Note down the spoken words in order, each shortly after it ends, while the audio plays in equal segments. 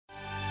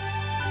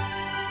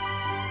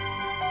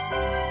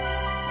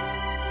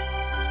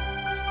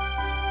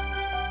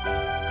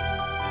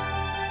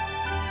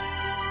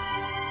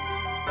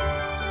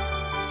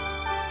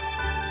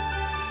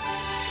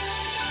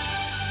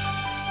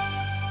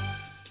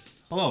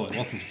Hello and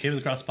welcome to Cave of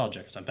the Cross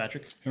Apologetics. I'm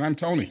Patrick. And I'm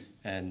Tony.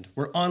 And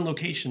we're on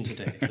location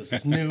today. This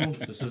is new.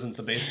 This isn't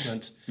the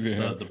basement,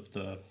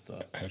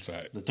 That's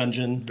right. the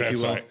dungeon, That's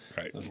if you will,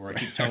 right. where I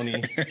keep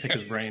Tony, pick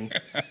his brain.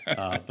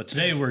 But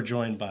today we're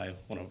joined by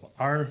one of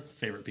our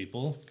favorite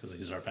people, because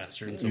he's our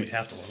pastor, and so we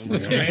have to love him. We're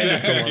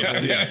commanded to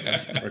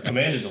love him. We're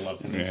commanded to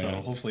love him, and so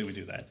hopefully we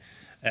do that.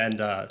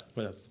 And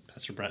with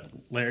Pastor Brett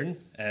Laird,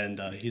 and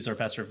he's our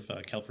pastor of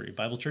Calvary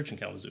Bible Church in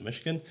Kalamazoo,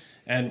 Michigan.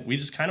 And we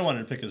just kind of wanted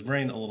to pick his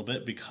brain a little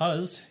bit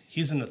because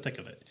he's in the thick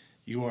of it.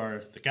 You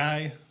are the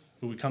guy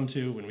who we come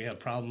to when we have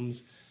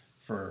problems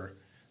for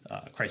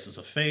crisis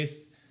of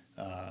faith.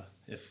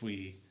 If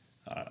we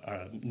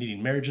are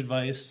needing marriage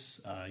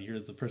advice, you're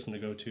the person to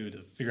go to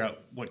figure out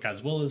what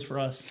God's will is for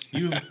us.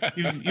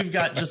 You've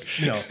got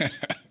just,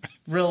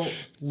 real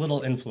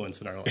little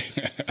influence in our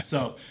lives.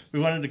 So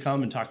we wanted to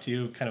come and talk to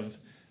you, kind of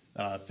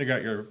figure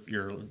out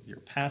your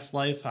past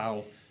life,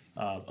 how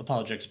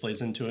apologetics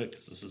plays into it,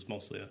 because this is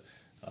mostly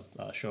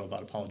a show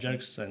about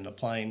apologetics and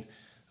applying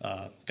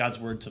God's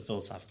word to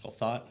philosophical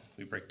thought.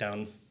 We break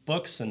down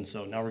books, and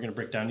so now we're going to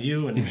break down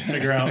you and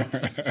figure out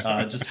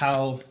just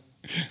how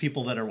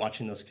people that are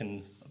watching this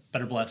can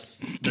better bless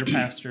their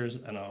pastors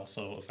and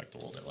also affect the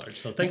world at large.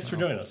 So thanks for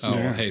joining us.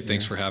 Hey,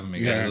 thanks for having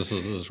me, guys. This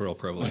is a real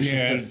privilege.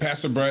 Yeah,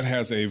 Pastor Brett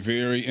has a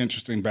very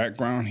interesting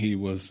background. He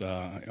was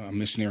a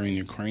missionary in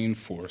Ukraine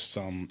for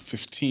some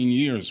 15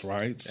 years,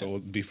 right? Yeah. So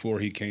before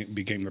he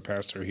became the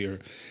pastor here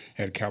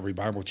at Calvary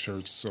Bible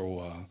Church.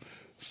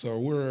 So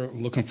we're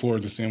looking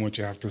forward to seeing what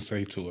you have to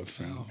say to us.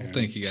 And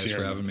thank you guys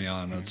for having me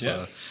on. You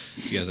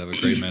guys have a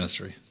great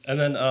ministry. And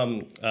then,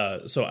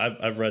 so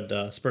I've read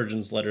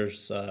Spurgeon's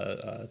letters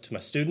to my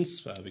students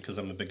because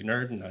I'm a big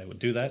nerd and I would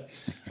do that.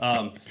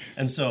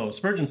 And so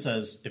Spurgeon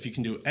says, if you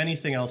can do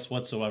anything else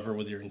whatsoever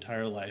with your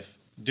entire life,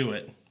 do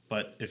it.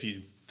 But if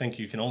you think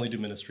you can only do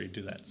ministry,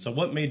 do that. So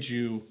what made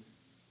you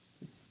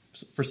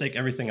forsake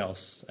everything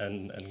else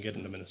and get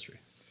into ministry?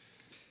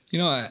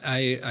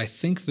 I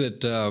think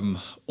that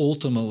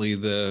ultimately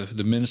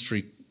the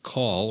ministry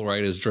call,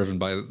 right, is driven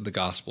by the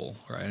gospel,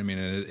 right? I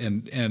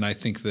mean, and I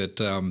think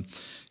that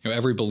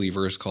every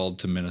believer is called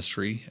to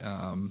ministry.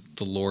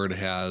 The Lord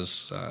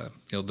has,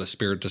 the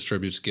Spirit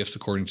distributes gifts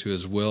according to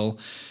His will.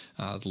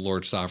 The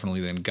Lord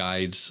sovereignly then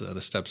guides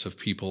the steps of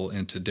people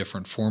into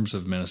different forms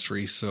of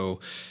ministry. So,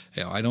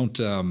 I don't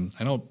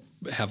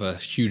have a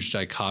huge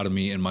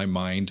dichotomy in my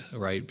mind,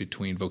 right,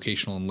 between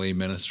vocational and lay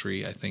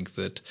ministry. I think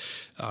that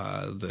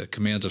the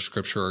commands of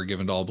Scripture are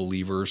given to all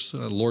believers.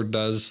 The Lord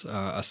does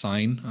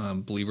assign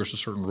believers to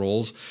certain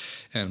roles,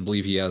 and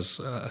believe He has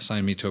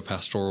assigned me to a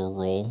pastoral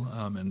role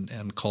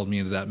and called me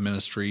into that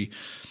ministry.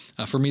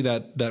 For me,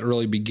 that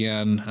really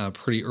began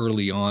pretty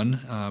early on,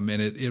 and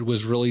it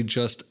was really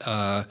just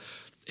a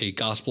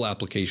gospel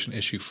application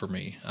issue for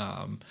me.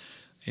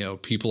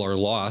 People are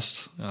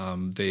lost.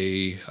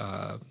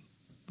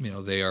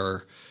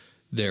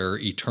 Their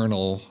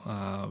eternal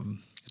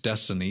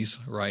destinies,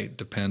 right,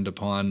 depend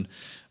upon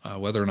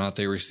whether or not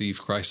they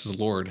receive Christ as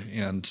Lord.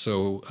 And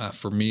so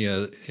for me,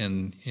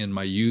 in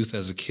my youth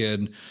as a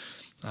kid,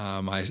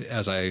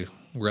 as I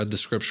read the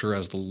Scripture,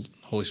 as the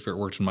Holy Spirit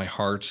worked in my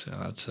heart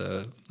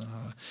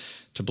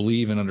to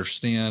believe and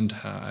understand,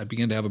 I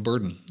began to have a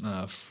burden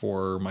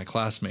for my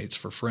classmates,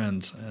 for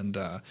friends. And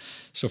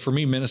so for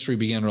me, ministry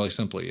began really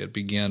simply. It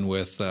began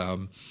with,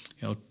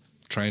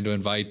 trying to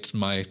invite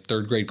my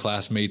third grade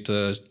classmate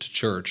to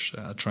church,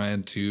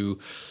 trying to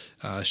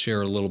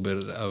share a little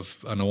bit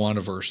of an Awana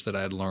verse that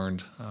I had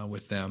learned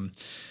with them.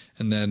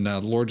 And then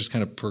the Lord just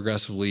kind of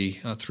progressively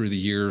through the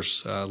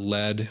years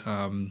led,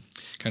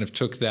 kind of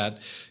took that,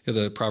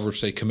 the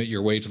Proverbs say, commit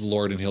your way to the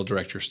Lord and He'll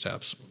direct your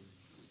steps.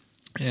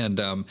 And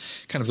kind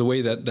of the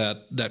way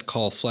that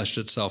call fleshed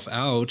itself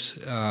out,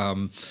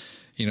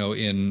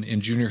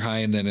 in junior high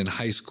and then in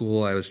high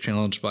school, I was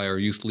challenged by our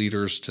youth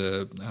leaders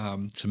to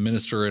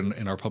minister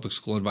in our public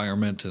school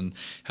environment, and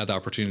had the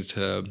opportunity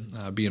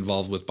to be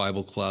involved with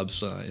Bible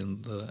clubs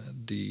in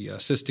the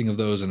assisting of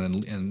those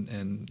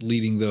and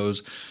leading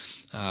those,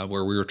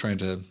 where we were trying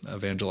to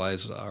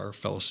evangelize our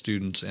fellow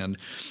students. And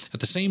at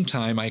the same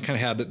time, I kind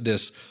of had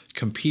this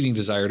competing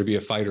desire to be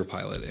a fighter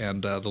pilot,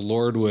 and the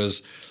Lord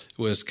was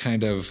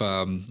kind of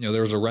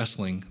there was a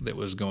wrestling that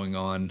was going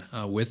on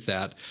with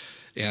that.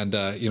 And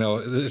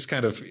it's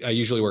kind of, I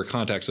usually wear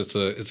contacts. It's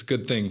a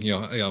good thing,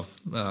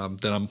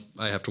 that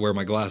I have to wear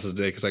my glasses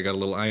today because I got a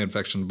little eye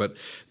infection. But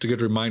it's a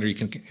good reminder. You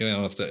can, I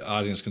don't know if the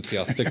audience can see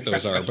how thick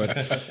those are, but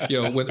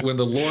when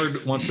the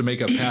Lord wants to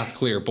make a path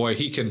clear, boy,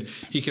 He can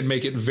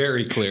make it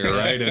very clear,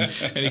 right? And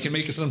He can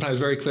make it sometimes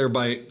very clear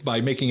by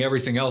making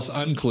everything else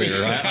unclear.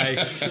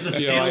 The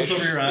scales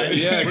over your eyes.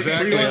 Yeah,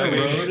 exactly. Were you on the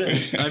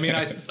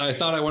road? I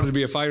thought I wanted to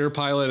be a fighter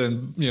pilot,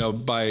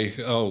 and by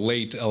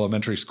late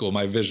elementary school,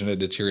 my vision had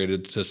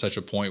deteriorated to such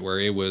a point where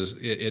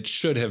it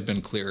should have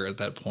been clear at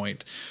that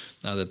point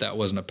that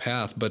wasn't a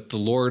path. But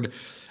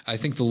I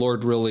think the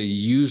Lord really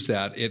used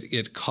that.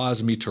 It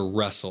caused me to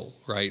wrestle,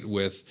 right,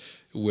 with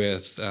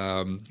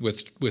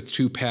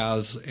two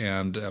paths,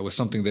 and with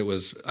something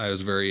that I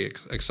was very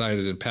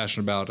excited and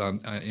passionate about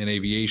in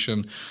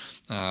aviation.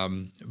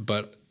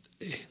 but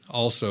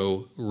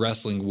also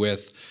wrestling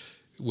with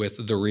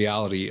the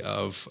reality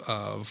of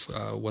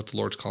what the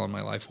Lord's call in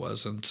my life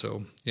was. And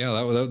so,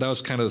 that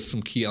was kind of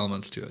some key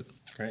elements to it.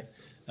 Great.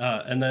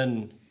 And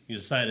then you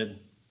decided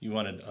you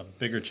wanted a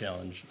bigger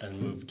challenge and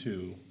moved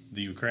to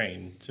the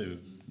Ukraine to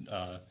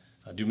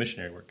do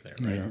missionary work there,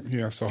 right?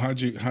 Yeah. So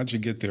how'd you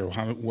get there?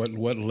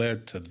 What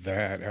led to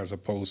that, as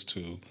opposed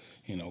to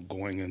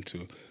going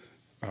into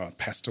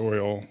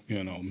pastoral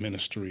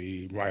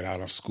ministry right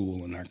out of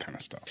school and that kind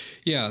of stuff?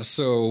 Yeah.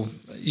 So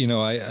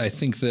I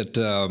think that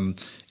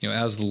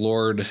as the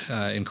Lord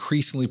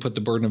increasingly put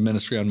the burden of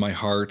ministry on my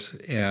heart,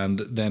 and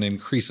then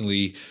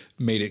increasingly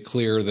made it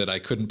clear that I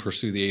couldn't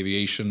pursue the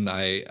aviation,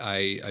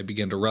 I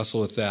began to wrestle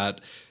with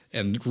that,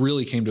 and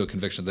really came to a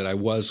conviction that I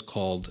was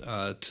called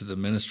to the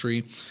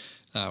ministry.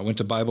 Went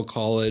to Bible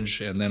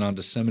college and then on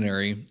to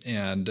seminary.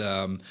 And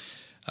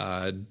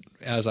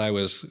as I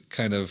was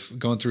kind of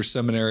going through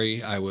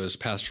seminary, I was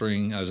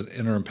pastoring. I was an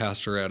interim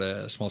pastor at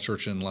a small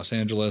church in Los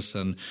Angeles,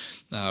 and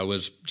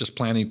was just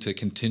planning to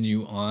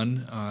continue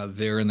on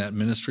there in that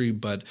ministry.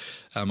 But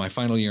my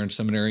final year in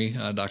seminary,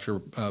 Dr.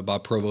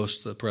 Bob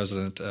Provost, the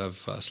president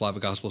of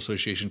Slavic Gospel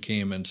Association,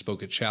 came and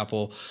spoke at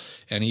chapel,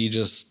 and he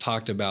just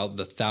talked about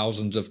the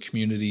thousands of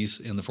communities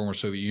in the former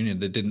Soviet Union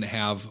that didn't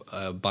have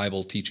a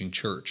Bible teaching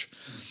church.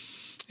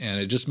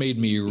 And it just made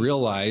me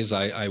realize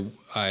I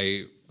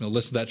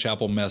listened to that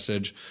chapel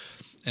message,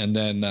 and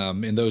then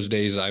in those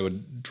days I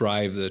would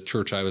drive. The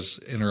church I was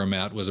interim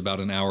at was about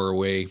an hour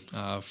away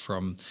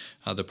from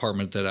the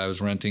apartment that I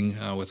was renting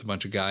with a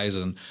bunch of guys,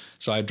 and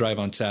so I'd drive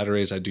on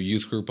Saturdays. I'd do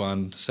youth group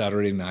on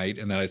Saturday night,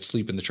 and then I'd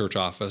sleep in the church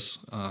office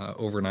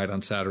overnight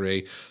on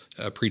Saturday,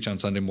 preach on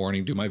Sunday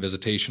morning, do my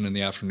visitation in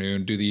the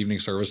afternoon, do the evening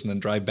service, and then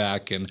drive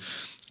back and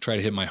try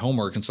to hit my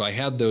homework. And so I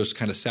had those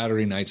kind of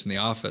Saturday nights in the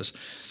office.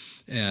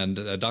 And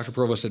Dr.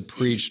 Provost had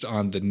preached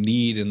on the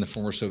need in the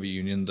former Soviet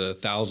Union, the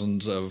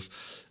thousands of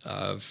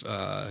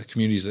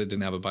communities that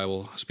didn't have a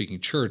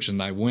Bible-speaking church.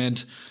 And I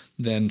went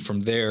then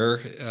from there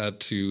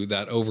to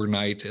that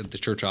overnight at the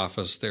church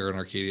office there in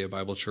Arcadia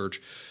Bible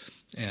Church,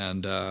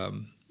 and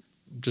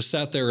just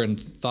sat there and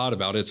thought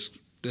about it.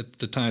 At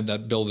the time,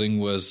 that building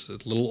was a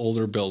little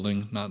older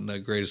building, not in the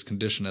greatest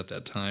condition at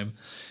that time.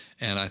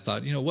 And I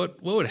thought,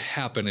 what would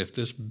happen if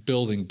this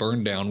building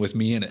burned down with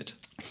me in it?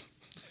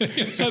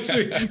 That's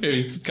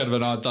maybe kind of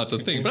an odd thought to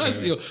think, but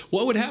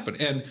what would happen,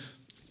 and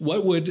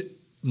what would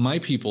my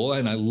people,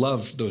 and I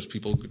love those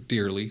people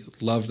dearly,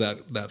 love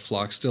that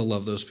flock, still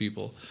love those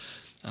people,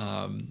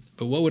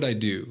 but what would I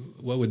do?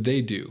 What would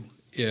they do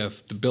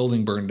if the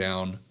building burned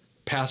down,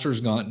 pastor's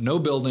gone, no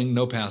building,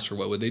 no pastor?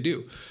 What would they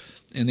do?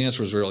 And the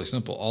answer was really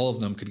simple. All of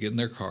them could get in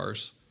their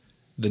cars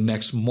the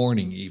next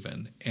morning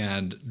even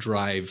and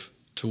drive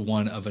to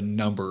one of a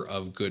number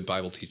of good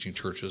Bible teaching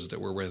churches that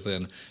were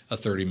within a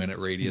 30-minute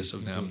radius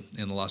of them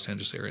in the Los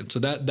Angeles area. And so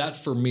that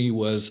for me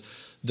was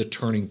the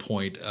turning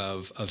point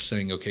of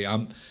saying, okay,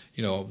 I'm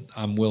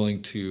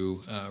willing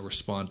to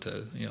respond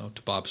to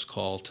Bob's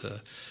call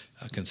to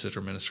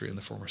consider ministry in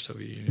the former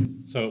Soviet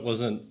Union. So it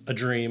wasn't a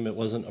dream, it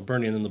wasn't a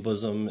burning in the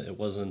bosom, it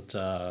wasn't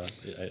a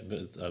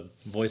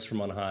voice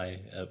from on high.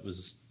 It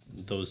was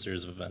those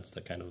series of events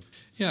that kind of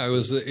it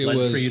was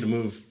for you to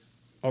move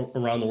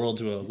around the world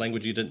to a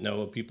language you didn't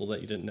know, a people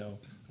that you didn't know,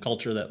 a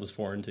culture that was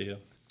foreign to you.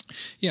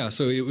 Yeah,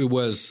 so it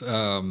was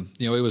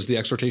it was the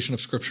exhortation of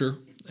Scripture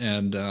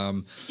and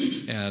the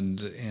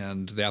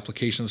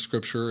application of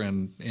Scripture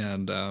and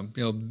I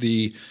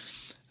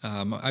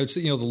would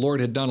say the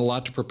Lord had done a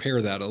lot to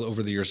prepare that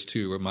over the years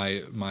too.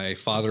 My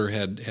father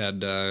had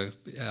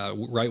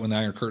right when the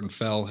Iron Curtain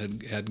fell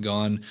had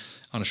gone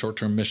on a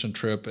short-term mission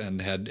trip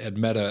and had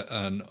met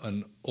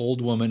an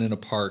old woman in a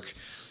park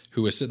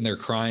who was sitting there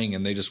crying,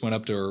 and they just went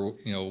up to her,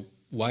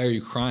 why are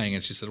you crying?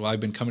 And she said, well, I've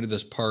been coming to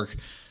this park,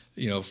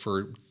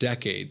 for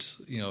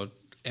decades,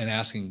 and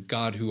asking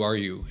God, who are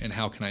you and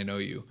how can I know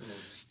you?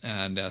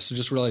 And so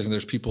just realizing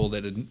there's people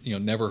that had,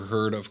 never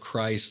heard of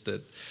Christ,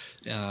 that,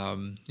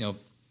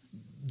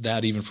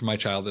 that even from my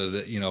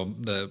childhood,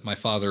 my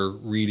father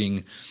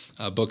reading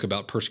a book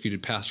about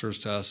persecuted pastors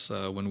to us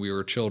when we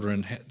were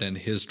children, then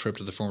his trip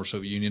to the former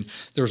Soviet Union.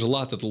 There was a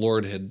lot that the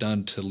Lord had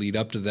done to lead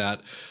up to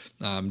that.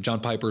 John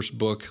Piper's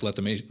book, Let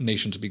the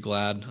Nations Be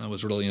Glad,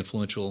 was really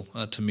influential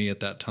to me at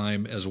that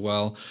time as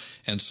well.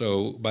 And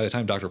so by the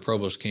time Dr.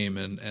 Provost came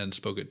and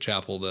spoke at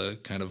chapel,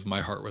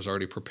 my heart was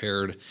already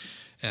prepared.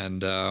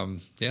 And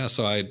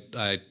so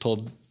I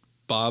told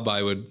Bob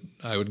I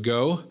would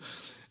go.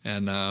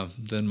 And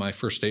then my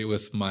first date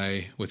with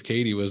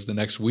Katie was the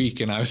next week,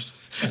 and I was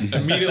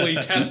immediately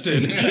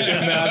tested in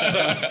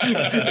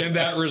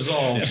that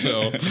resolve.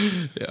 So,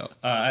 yeah.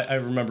 I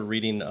remember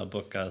reading a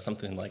book,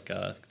 something like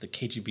The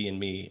KGB and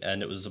Me,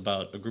 and it was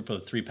about a group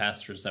of 3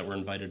 pastors that were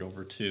invited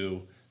over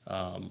to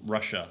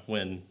Russia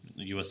when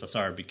the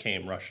USSR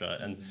became Russia,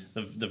 and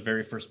the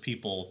very first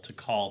people to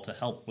call to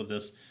help with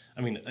this.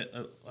 I mean,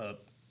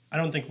 I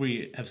don't think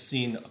we have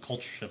seen a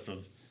culture shift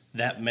of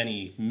that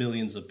many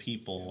millions of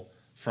people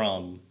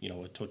from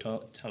a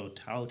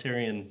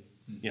totalitarian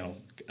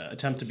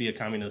attempt to be a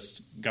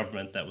communist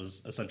government that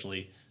was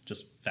essentially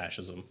just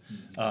fascism,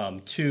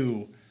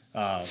 to,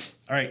 all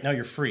right, now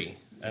you're free.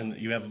 And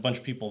you have a bunch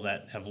of people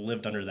that have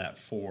lived under that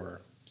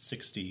for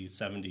 60,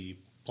 70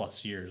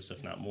 plus years,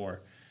 if not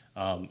more.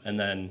 And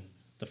then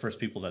the first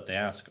people that they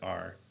ask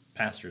are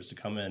pastors to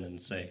come in and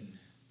say,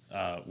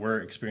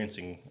 we're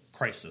experiencing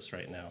crisis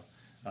right now.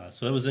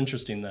 So it was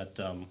interesting that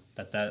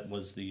that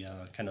was the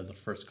kind of the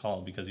first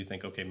call, because you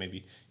think, okay,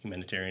 maybe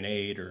humanitarian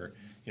aid, or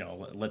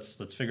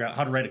let's figure out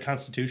how to write a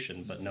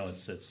constitution, but no,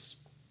 it's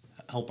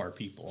help our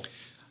people.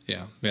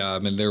 Yeah. I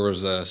mean, there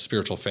was a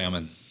spiritual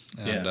famine,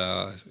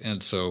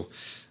 and so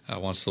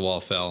once the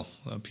wall fell,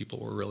 people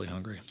were really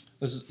hungry.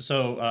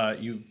 So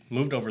you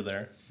moved over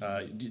there.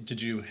 Did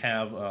you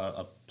have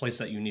a place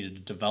that you needed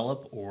to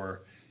develop,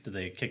 or did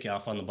they kick you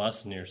off on the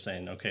bus and you're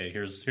saying, okay,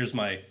 here's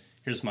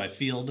my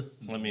field.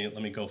 Let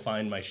me go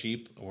find my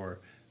sheep? Or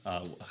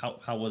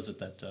how was it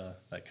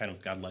that kind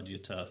of God led you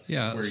to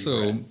where you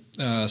were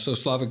at? So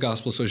Slavic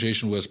Gospel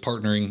Association was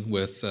partnering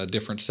with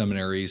different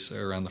seminaries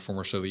around the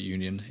former Soviet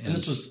Union. And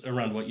this was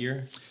around what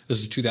year? This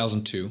is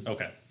 2002.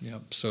 Okay.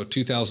 Yep. So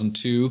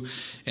 2002,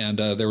 and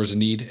there was a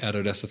need at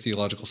Odessa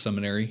Theological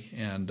Seminary,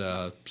 and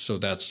so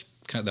that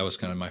was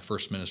kind of my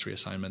first ministry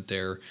assignment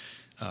there.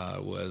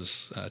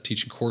 Was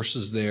teaching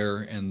courses there,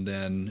 and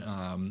then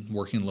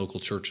working in local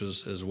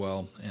churches as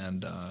well,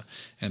 and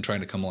trying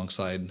to come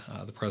alongside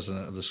the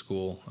president of the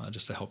school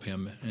just to help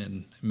him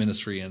in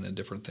ministry and in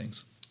different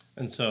things.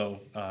 And so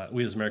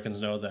we as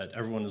Americans know that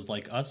everyone is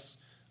like us.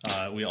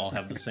 We all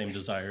have the same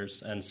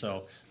desires, and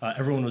so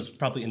everyone was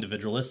probably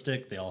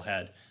individualistic. They all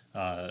had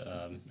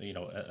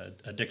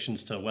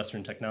addictions to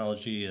Western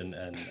technology and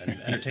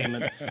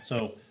entertainment.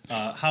 So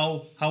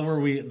how were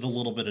we the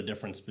little bit of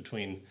difference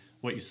between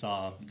what you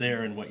saw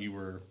there and what you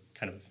were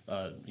kind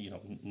of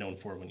known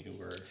for when you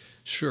were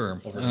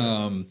over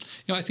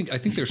there? I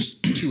think there's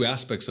two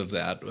aspects of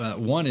that.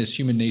 One is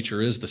human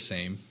nature is the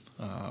same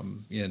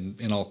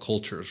in all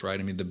cultures, right?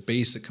 I mean, the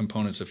basic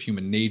components of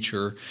human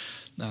nature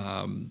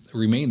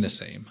remain the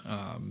same,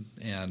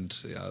 and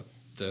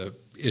the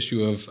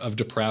issue of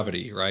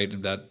depravity, right,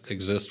 that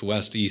exists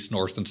west, east,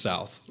 north, and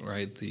south,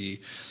 right? The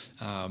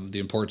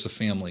importance of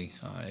family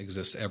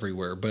exists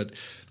everywhere, but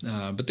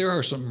there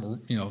are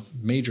some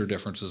major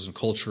differences in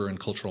culture and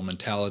cultural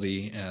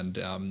mentality, and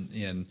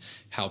in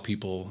how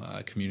people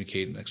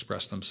communicate and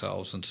express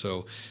themselves. And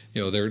so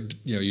you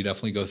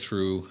definitely go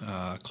through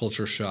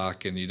culture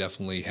shock, and you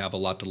definitely have a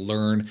lot to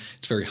learn.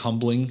 It's very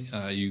humbling.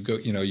 You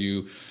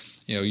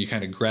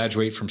kind of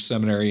graduate from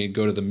seminary and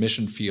go to the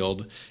mission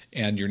field,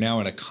 and you're now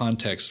in a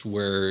context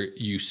where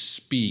you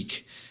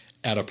speak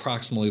at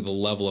approximately the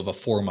level of a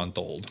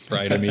 4-month-old,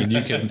 right? I mean,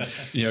 you can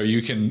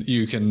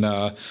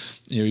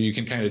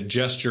kind of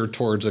gesture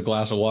towards a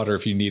glass of water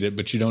if you need it,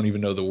 but you don't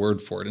even know the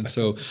word for it. And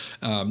so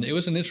it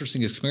was an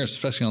interesting experience,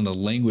 especially on the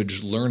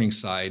language learning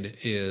side.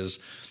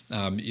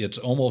 It's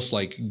almost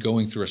like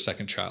going through a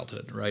second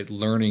childhood, right?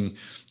 Learning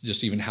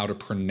just even how to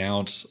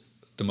pronounce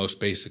the most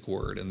basic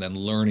word, and then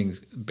learning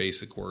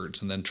basic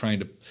words, and then trying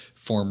to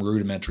form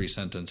rudimentary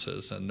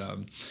sentences. And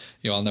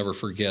I'll never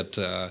forget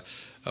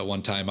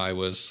one time I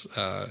was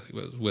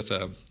with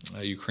a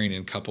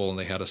Ukrainian couple, and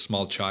they had a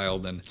small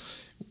child, and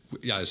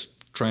I was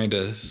trying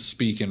to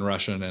speak in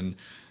Russian, and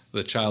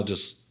the child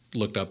just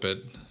looked up at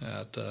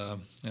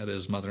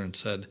his mother and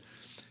said,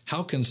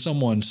 "How can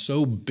someone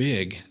so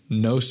big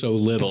know so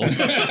little?"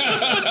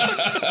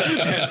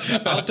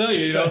 I'll tell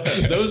you,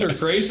 those are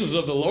graces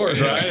of the Lord,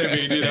 right?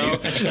 I mean,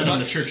 on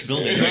the church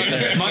building.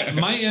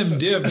 My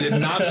MDiv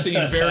did not seem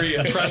very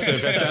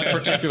impressive at that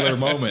particular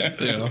moment.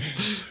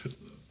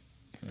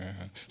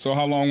 So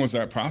how long was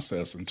that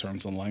process in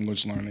terms of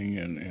language learning,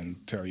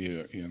 and tell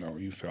you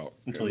felt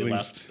until you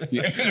left?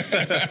 Yeah.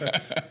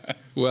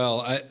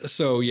 Well,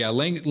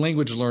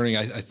 language learning,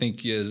 I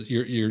think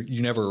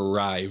you never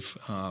arrive.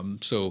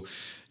 So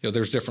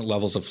there's different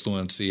levels of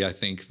fluency. I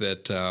think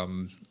that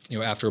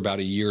after about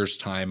a year's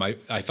time, I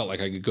felt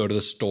like I could go to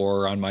the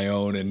store on my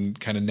own and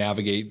kind of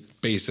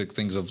navigate basic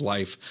things of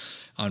life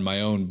on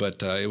my own.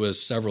 But it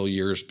was several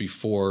years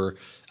before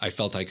I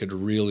felt I could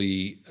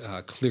really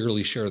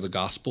clearly share the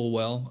gospel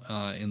well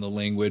in the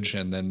language,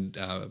 and then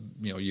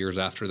years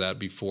after that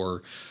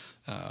before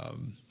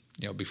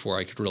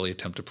I could really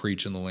attempt to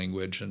preach in the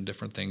language and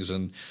different things.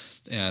 And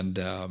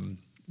the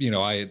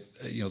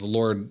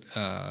Lord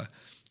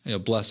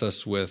blessed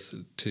us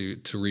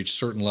to reach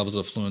certain levels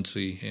of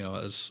fluency.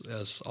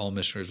 As all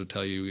missionaries would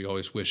tell you, you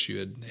always wish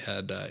you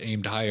had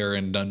aimed higher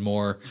and done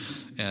more,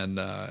 and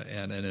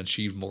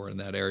achieved more in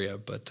that area.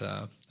 But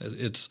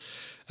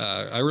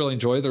I really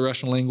enjoy the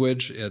Russian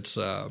language. It's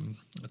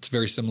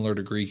very similar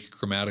to Greek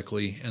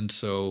grammatically, and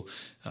so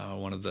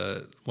one of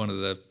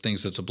the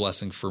things that's a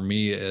blessing for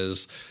me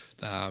is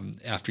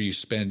after you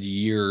spend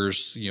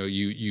years,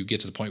 you get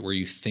to the point where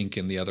you think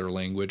in the other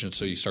language, and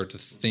so you start to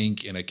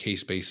think in a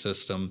case-based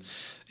system,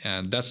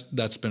 and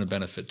that's been a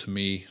benefit to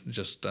me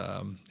just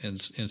in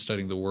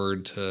studying the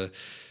Word to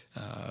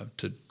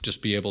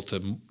just be able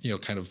to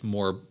kind of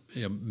more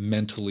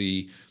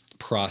mentally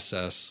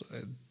process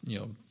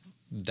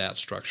that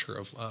structure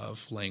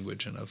of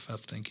language and of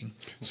thinking.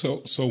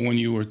 So when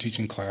you were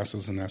teaching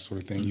classes and that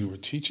sort of thing, you were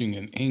teaching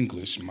in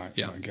English, my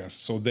guess.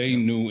 So they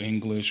knew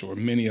English, or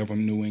many of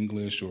them knew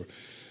English, or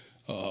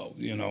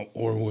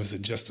or was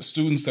it just the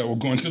students that were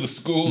going to the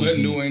school that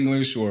knew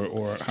English,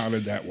 or how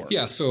did that work?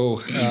 Yeah,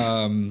 so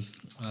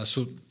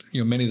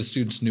many of the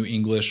students knew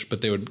English,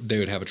 but they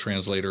would have a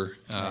translator,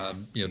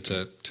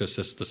 to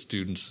assist the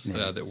students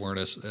that weren't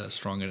as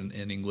strong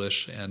in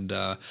English. And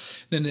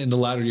then in the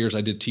latter years,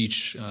 I did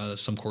teach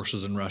some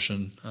courses in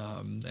Russian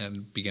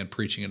and began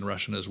preaching in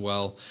Russian as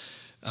well.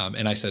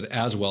 And I said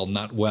as well,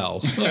 not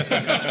well.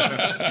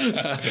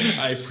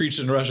 I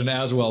preached in Russian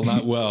as well,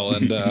 not well.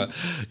 And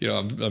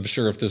I'm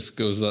sure if this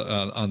goes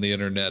on the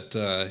internet,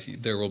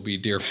 there will be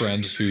dear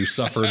friends who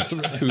suffered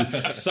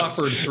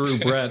through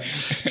Brett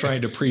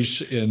trying to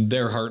preach in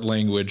their heart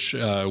language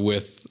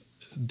with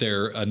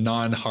their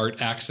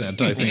non-heart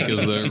accent, I think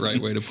is the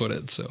right way to put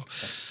it. So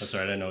that's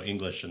right. I know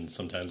English, and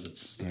sometimes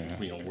it's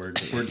word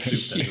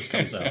soup that just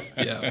comes out.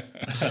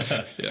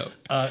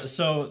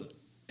 So.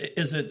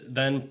 Is it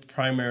then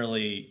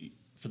primarily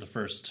for the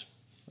first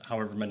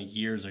however many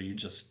years, are you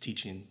just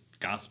teaching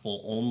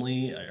gospel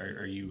only?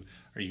 Are you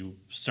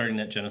starting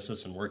at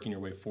Genesis and working your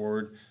way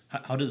forward?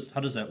 How does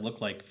that look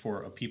like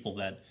for a people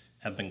that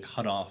have been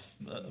cut off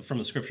from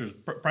the scriptures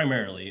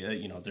primarily?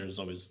 There's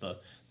always the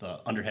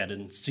underhanded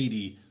and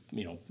seedy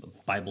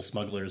Bible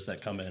smugglers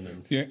that come in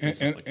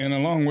and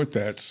along with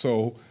that,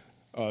 so.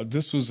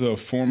 This was a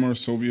former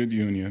Soviet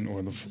Union,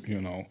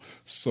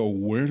 so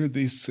where did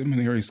these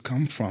seminaries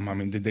come from? I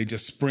mean, did they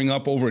just spring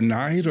up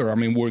overnight, or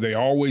were they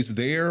always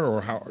there,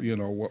 or how?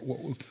 What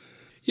was?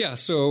 Yeah.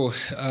 So,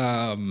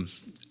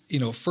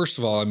 first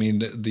of all,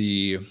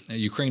 the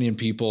Ukrainian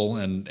people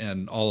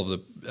and all of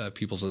the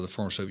peoples of the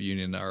former Soviet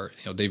Union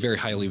they very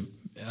highly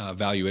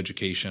value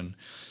education.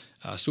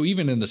 So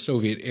even in the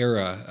Soviet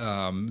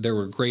era, there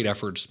were great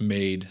efforts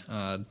made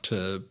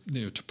to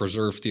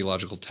preserve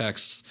theological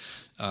texts.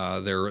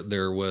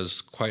 There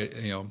was quite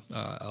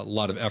a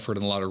lot of effort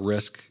and a lot of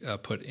risk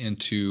put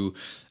into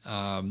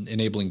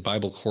enabling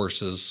Bible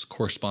courses,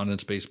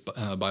 correspondence-based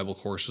Bible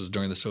courses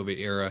during the Soviet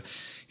era,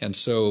 and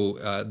so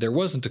there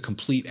wasn't a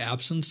complete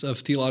absence of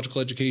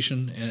theological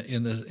education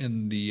in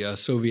the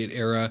Soviet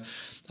era.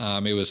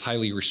 It was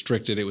highly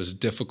restricted. It was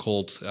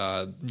difficult.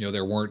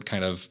 There weren't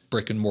kind of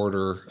brick and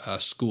mortar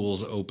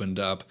schools opened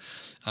up.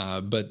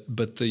 But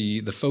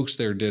the folks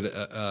there did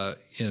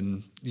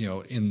in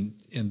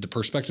the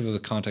perspective of the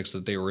context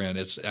that they were in,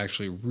 it's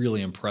actually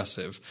really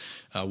impressive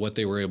what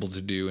they were able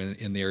to do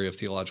in the area of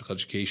theological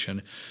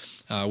education.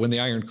 When the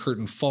Iron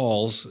Curtain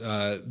falls,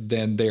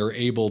 then they are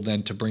able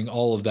then to bring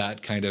all of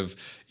that kind of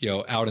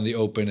out in the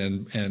open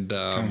and kind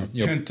of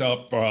pent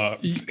up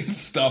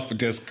stuff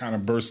just kind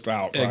of burst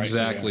out. Right?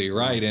 Exactly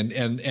right,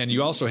 and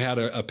you also had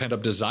a pent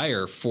up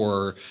desire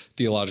for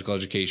theological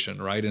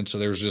education, right? And so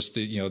there was just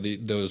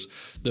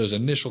those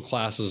initial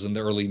classes in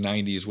the early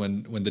 '90s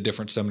when the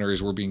different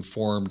seminaries were being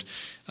formed.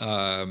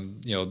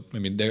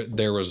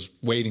 There was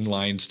waiting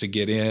lines to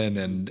get in,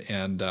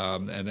 and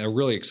a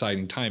really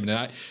exciting time.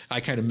 And I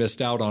kind of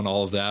missed out on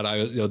all of that.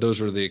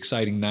 Those were the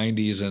exciting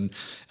 '90s, and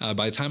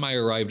by the time I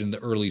arrived in the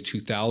early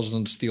 2000s,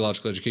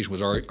 theological education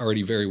was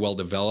already very well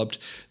developed.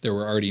 There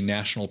were already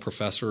national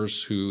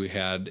professors who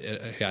had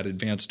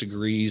advanced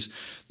degrees.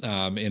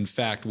 In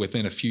fact,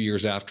 within a few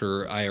years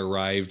after I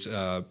arrived,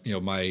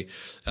 my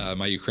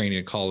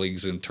Ukrainian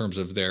colleagues, in terms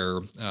of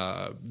their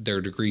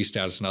degree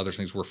status and other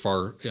things, were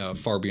far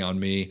beyond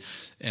me,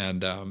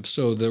 and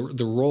so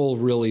the role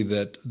really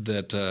that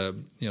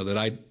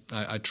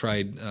I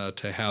tried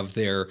to have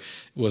there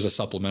was a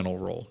supplemental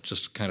role,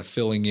 just kind of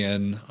filling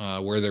in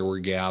where there were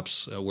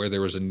gaps, where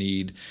there was a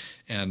need,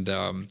 and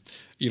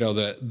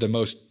the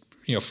most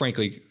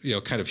frankly,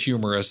 kind of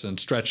humorous and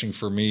stretching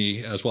for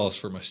me as well as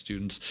for my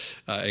students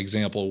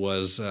example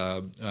was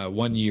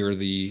 1 year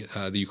the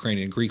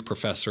Ukrainian Greek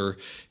professor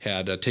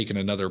had taken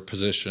another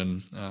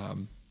position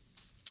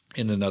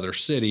in another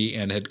city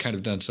and had kind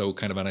of done so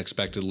kind of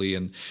unexpectedly,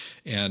 and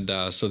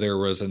so there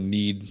was a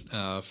need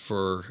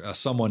for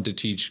someone to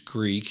teach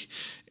Greek,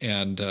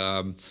 and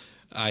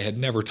I had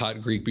never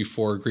taught Greek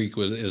before. Greek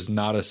is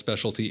not a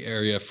specialty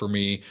area for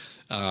me,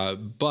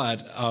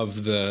 but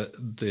of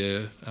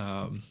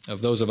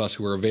of those of us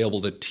who were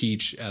available to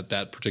teach at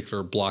that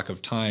particular block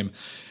of time,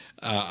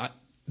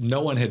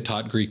 no one had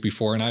taught Greek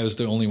before, and I was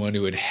the only one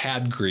who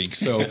had Greek.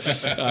 So, I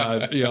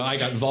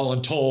got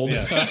voluntold.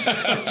 Yeah.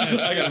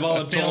 I got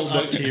voluntold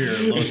up to your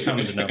lowest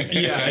common denominator.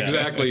 Yeah,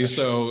 exactly.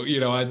 So,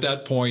 at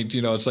that point,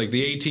 it's like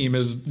the A team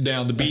is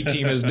down, the B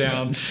team is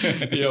down.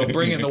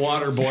 Bring in the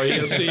water boy.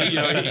 You'll see,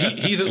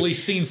 he's at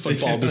least seen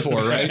football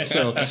before, right?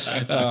 So,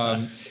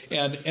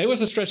 and it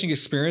was a stretching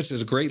experience. It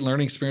was a great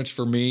learning experience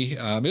for me.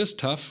 It was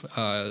tough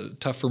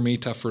for me,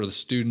 tough for the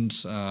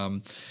students.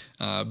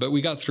 But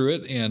we got through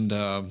it, and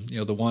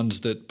the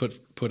ones that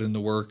put in the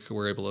work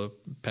were able to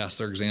pass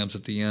their exams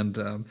at the end.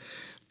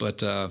 But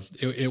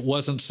it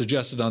wasn't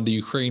suggested on the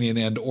Ukrainian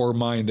end or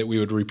mine that we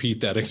would repeat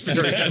that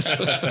experience.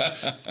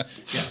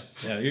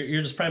 Yeah,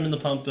 you're just priming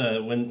the pump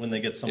when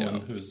they get someone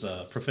who's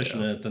proficient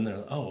in it. Then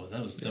they're like, oh,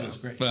 that was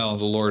great. Well,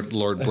 the Lord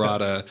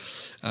brought a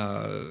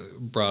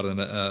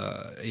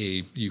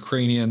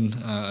Ukrainian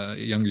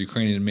young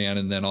Ukrainian man,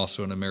 and then also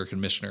an American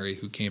missionary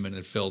who came in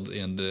and filled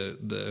in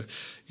the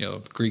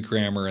Greek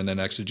grammar and then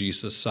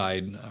exegesis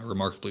side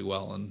remarkably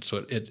well, and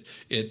so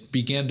it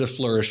began to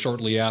flourish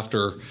shortly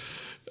after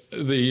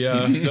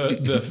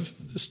the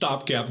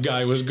stopgap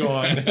guy was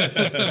gone.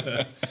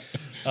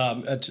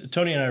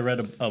 Tony and I read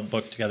a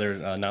book together,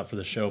 not for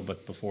the show,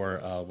 but before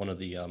one of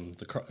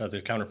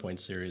the Counterpoint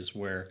series,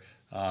 where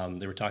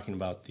they were talking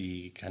about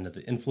the kind of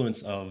the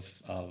influence of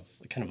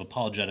kind of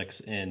apologetics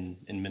in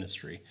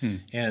ministry,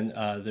 and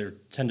there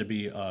tended to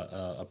be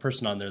a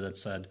person on there that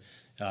said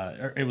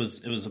it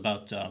was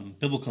about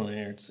biblical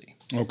inerrancy,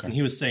 and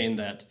he was saying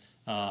that.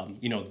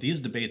 These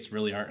debates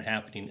really aren't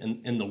happening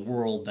in the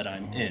world that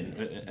I'm in,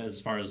 as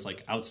far as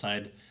like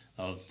outside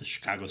of the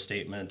Chicago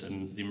Statement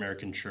and the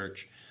American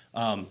Church.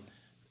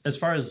 As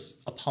far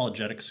as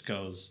apologetics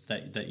goes,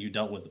 that you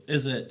dealt with,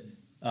 is it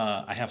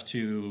I have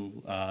to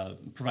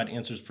provide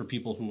answers for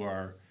people who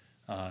are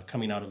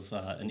coming out of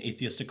an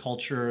atheistic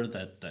culture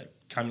that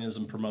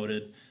communism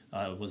promoted?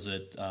 Was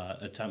it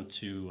attempt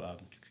to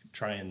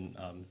try and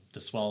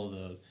diswell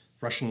the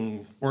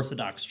Russian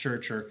Orthodox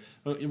Church, or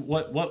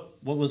what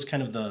was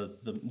kind of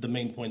the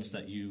main points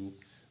that you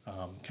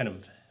kind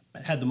of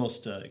had the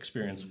most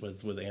experience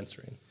with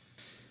answering?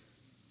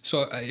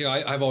 So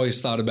I've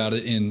always thought about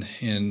it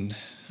in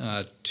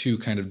two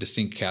kind of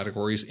distinct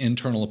categories: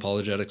 internal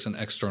apologetics and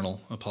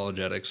external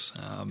apologetics.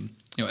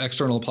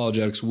 External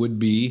apologetics would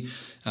be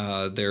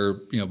there.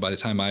 By the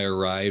time I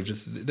arrived,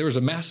 there was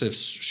a massive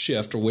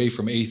shift away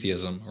from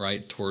atheism,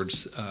 right,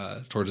 towards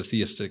a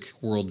theistic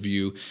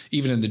worldview,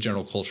 even in the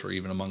general culture,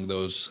 even among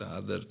those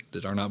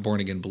that are not born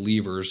again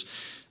believers.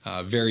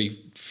 Very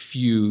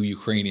few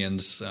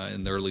Ukrainians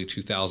in the early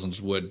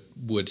 2000s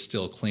would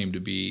still claim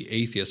to be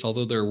atheists,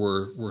 although there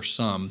were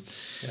some.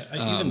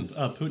 Yeah, even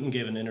Putin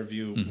gave an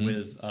interview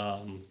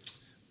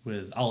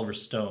with Oliver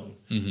Stone,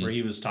 where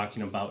he was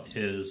talking about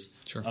his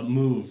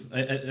move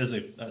as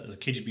a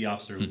KGB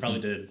officer who probably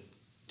did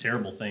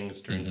terrible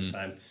things during his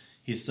time.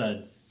 He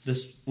said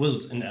this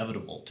was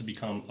inevitable to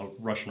become a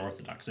Russian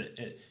Orthodox.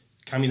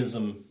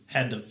 Communism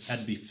had to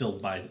be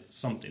filled by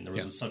something. There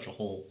was such a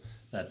hole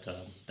that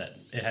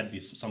it had to be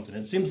something.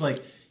 It seems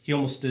like he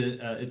almost did.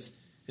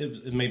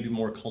 It may be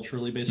more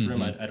culturally based for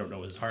him. I don't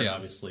know his heart,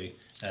 obviously,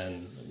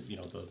 and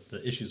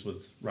the issues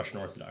with Russian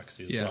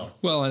Orthodoxy as well.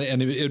 Well,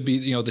 and it would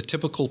be the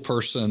typical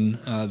person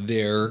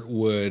there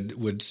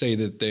would say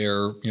that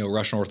they're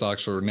Russian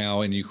Orthodox, or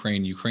now in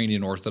Ukraine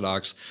Ukrainian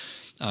Orthodox.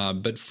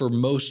 But for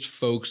most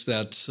folks,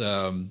 that's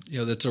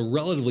that's a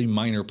relatively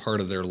minor part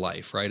of their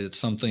life, right? It's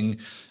something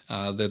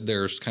that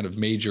there's kind of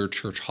major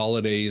church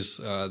holidays,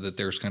 that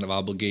there's kind of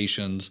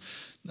obligations.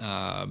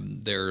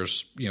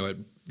 There's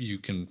you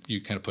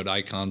kind of put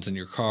icons in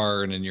your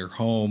car and in your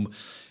home,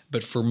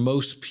 but for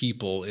most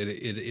people, it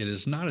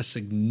is not a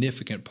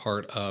significant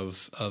part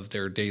of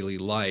their daily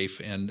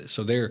life, and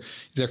so they're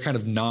kind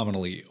of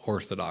nominally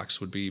Orthodox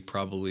would be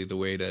probably the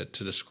way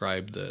to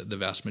describe the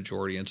vast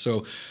majority. And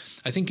so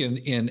I think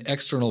in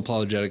external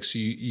apologetics,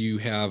 you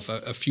have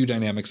a few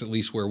dynamics, at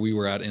least where we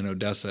were at in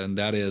Odessa, and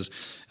that is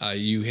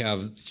you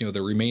have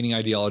the remaining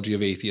ideology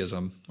of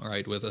atheism, all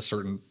right, with a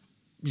certain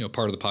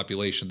part of the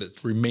population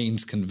that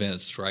remains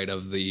convinced, right,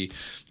 of the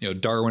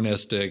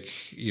Darwinistic,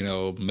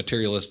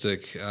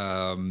 materialistic,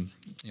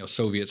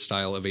 Soviet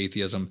style of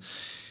atheism.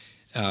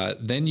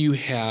 Then you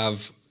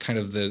have kind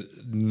of the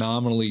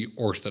nominally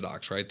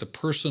Orthodox, right? The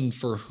person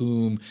for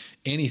whom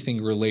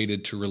anything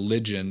related to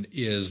religion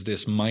is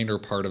this minor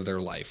part of their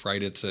life,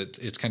 right?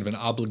 It's kind of an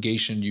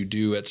obligation you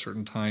do at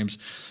certain times,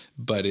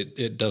 but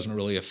it doesn't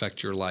really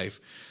affect your life.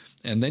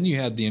 And then you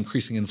had the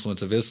increasing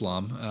influence of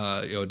Islam.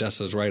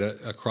 Odessa is right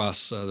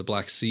across the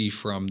Black Sea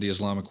from the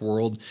Islamic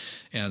world,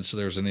 and so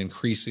there's an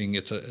increasing.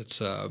 It's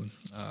a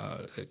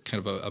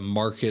kind of a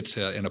market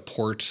and a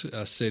port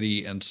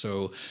city, and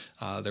so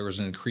there was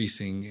an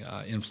increasing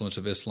influence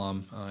of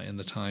Islam in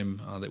the time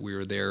that we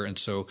were there. And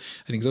so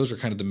I think those are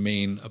kind of the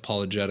main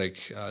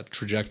apologetic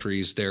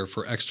trajectories there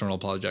for external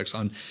apologetics.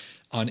 On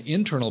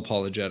internal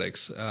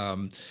apologetics,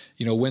 when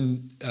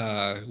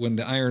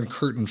the Iron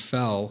Curtain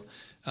fell.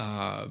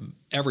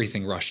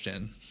 Everything rushed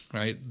in,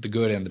 right? The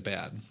good and the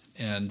bad.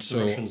 And so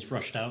the Russians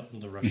rushed out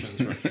and the Russians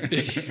rushed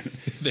in.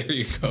 There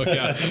you go.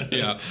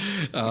 Yeah.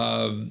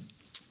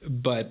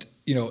 But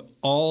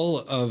all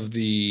of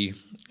the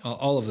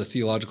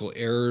theological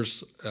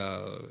errors,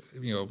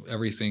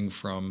 everything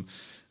from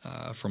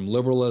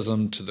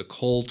liberalism to the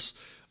cults,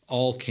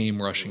 all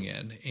came rushing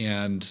in,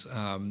 and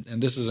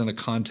this is in a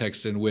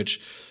context in which,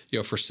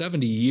 for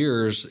 70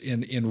 years,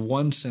 in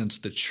one sense,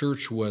 the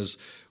church was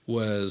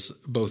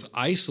both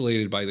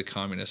isolated by the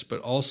communists, but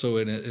also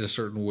in a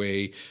certain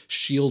way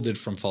shielded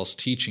from false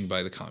teaching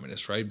by the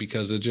communists, right?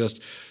 Because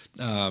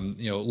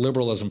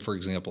liberalism, for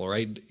example,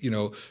 right?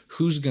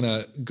 Who's going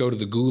to go to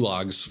the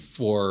gulags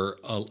for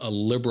a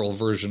liberal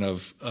version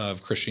of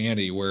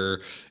Christianity, where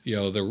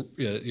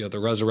the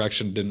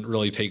resurrection didn't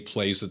really take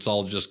place? It's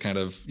all just kind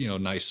of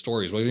nice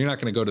stories. Well, you're not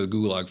going to go to the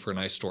gulag for a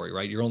nice story,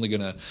 right? You're only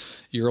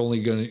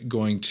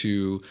going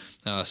to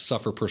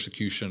suffer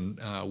persecution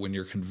when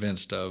you're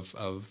convinced of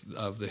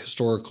the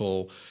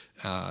historical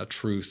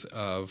truth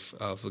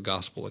of the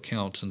gospel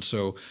accounts. And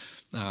so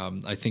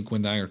I think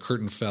when the Iron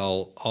Curtain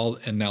fell,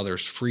 and now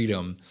there's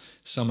freedom,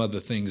 some of the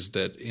things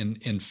that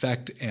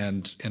infect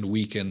and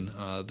weaken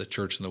the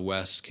church in the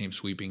West came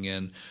sweeping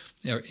in.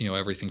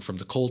 Everything from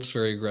the cults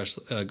very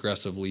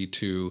aggressively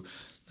to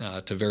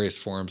various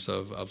forms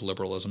of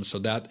liberalism. So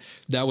that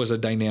was a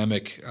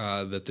dynamic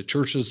that the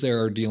churches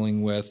there are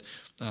dealing with,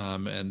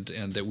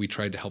 and that we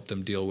tried to help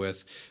them deal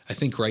with. I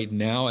think right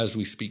now, as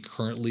we speak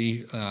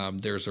currently,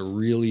 there's a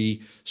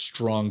really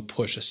strong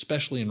push,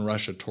 especially in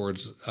Russia,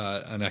 towards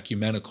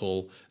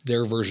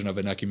their version of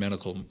an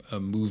ecumenical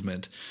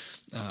movement.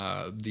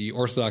 The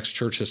Orthodox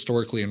Church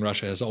historically in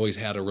Russia has always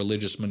had a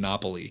religious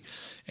monopoly,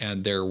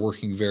 and they're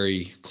working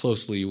very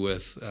closely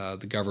with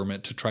the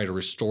government to try to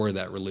restore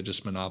that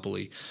religious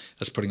monopoly.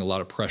 That's putting a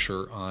lot of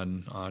pressure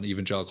on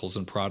evangelicals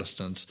and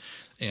Protestants,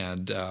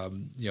 and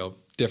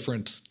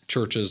different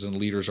churches and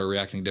leaders are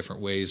reacting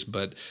different ways.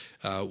 But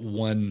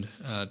one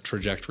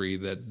trajectory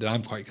that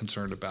I'm quite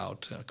concerned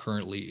about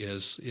currently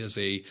is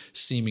a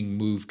seeming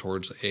move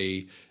towards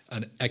an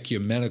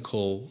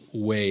ecumenical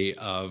way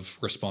of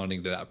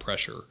responding to that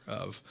pressure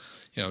of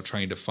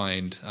trying to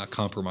find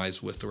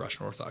compromise with the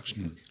Russian Orthodox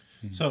Church.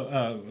 Mm-hmm.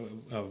 So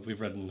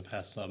we've read in the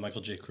past Michael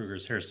J.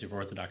 Kruger's Heresy of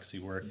Orthodoxy,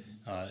 where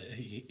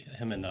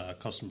him and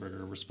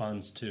Kostenberger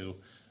responds to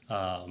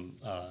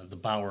the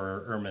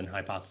Bauer-Ehrman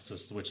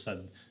hypothesis, which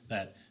said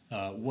that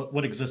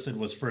what existed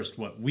was first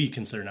what we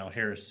consider now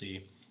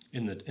heresy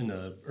in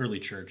the early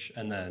church,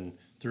 and then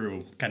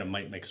through kind of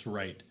might makes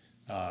right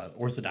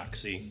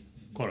orthodoxy,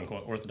 quote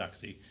unquote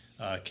orthodoxy,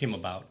 came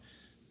about.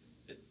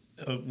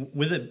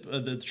 With it,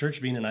 the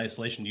church being in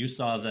isolation, you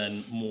saw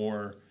then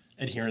more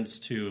adherence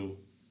to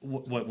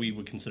what we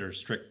would consider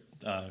strict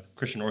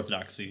Christian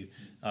orthodoxy.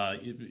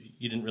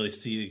 You didn't really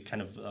see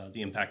kind of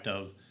the impact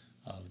of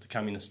the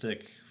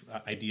communistic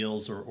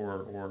ideals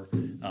or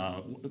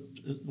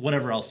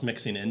whatever else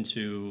mixing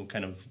into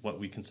kind of what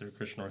we consider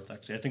Christian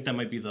orthodoxy. I think that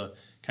might be the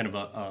kind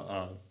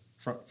of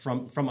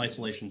from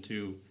isolation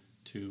to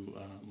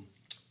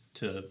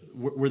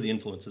where the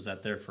influence is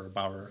at there for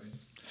Bauer.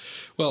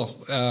 Well,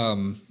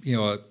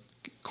 a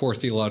core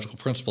theological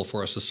principle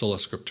for us is sola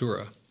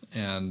scriptura,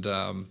 and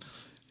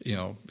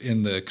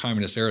in the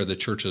communist era, the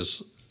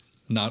churches,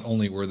 not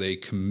only were they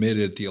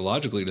committed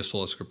theologically to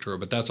sola scriptura,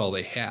 but that's all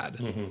they had.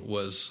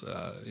 Was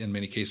in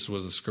many cases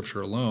was the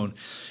scripture alone.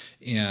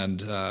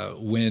 And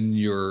when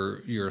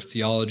your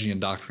theology and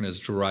doctrine is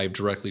derived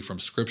directly from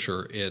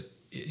scripture,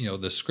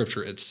 the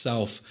scripture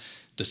itself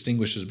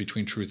distinguishes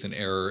between truth and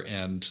error,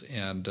 and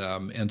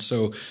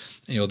so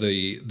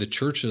the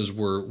churches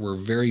were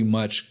very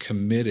much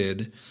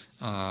committed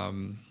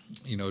to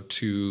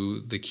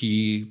the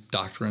key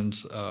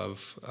doctrines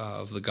of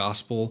the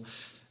gospel.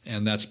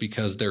 And that's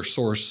because their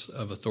source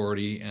of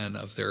authority and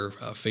of their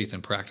faith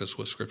and practice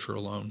was Scripture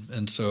alone.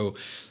 And so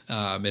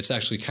it's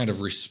actually kind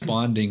of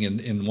responding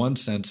in one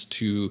sense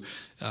to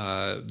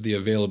the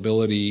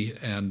availability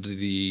and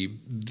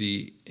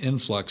the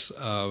influx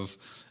of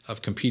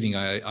competing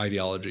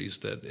ideologies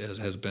that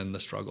has been the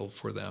struggle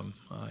for them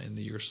in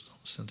the years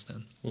since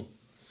then.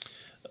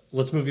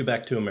 Let's move you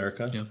back to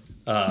America. Yeah.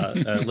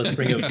 Let's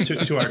bring you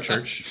to our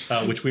church,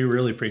 which we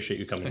really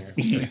appreciate you coming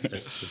here.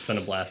 It's been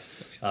a blast.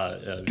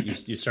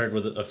 You started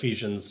with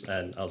Ephesians,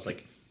 and I was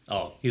like,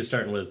 oh, he's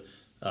starting with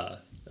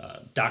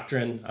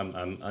doctrine.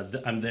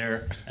 I'm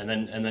there, and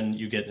then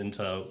you get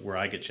into where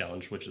I get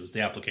challenged, which is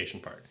the application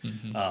part.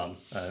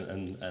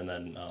 And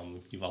then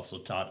you've also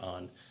taught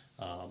on.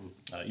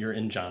 You're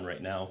in John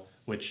right now,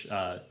 which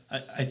I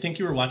think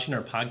you were watching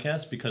our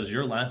podcast, because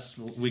your last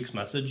week's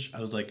message, I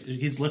was like,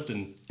 he's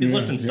lifting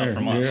stuff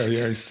from us.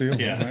 Yeah, he's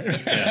stealing. Yeah.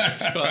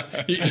 Well,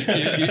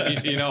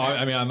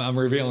 I'm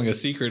revealing a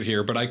secret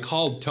here, but I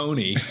called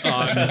Tony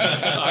on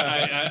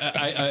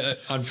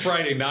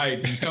Friday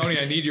night. Tony,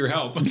 I need your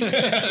help.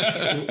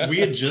 We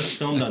had just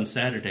filmed on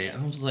Saturday,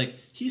 and I was like,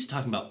 he's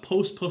talking about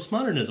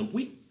postmodernism.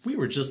 We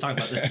were just talking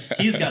about that.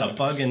 He's got a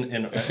bug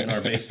in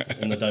our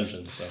basement in the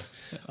dungeon. So,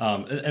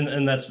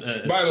 and that's.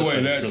 By the way,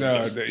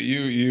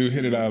 you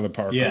hit it out of the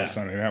park on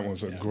Sunday. That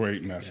was a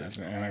great message,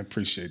 and I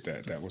appreciate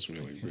that. That was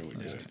really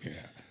good. Yeah.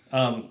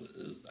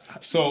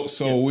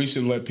 So we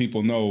should let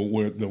people know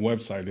where the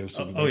website is.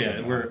 So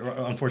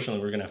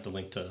unfortunately we're gonna have to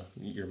link to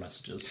your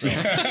messages. So.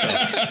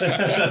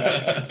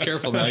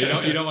 Careful now.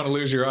 You don't want to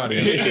lose your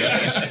audience.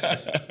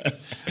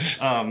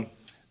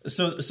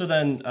 So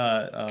then,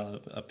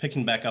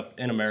 picking back up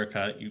in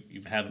America,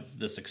 you have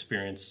this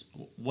experience.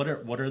 What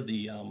are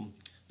the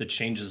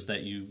changes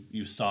that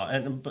you saw?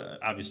 And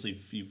obviously,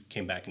 you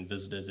came back and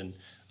visited, and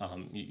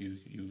you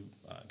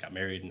got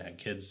married and had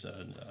kids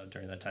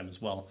during that time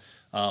as well.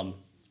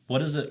 what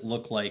does it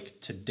look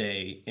like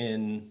today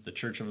in the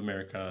Church of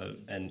America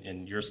and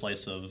in your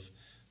slice of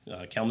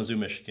Kalamazoo,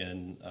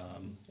 Michigan,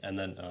 and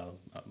then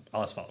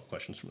I'll ask follow-up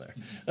questions from there.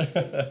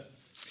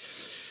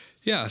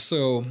 Yeah,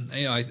 so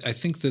I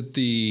think that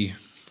the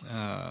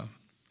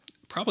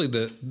probably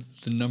the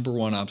number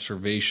one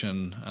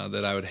observation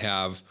that I would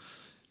have,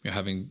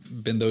 having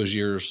been those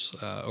years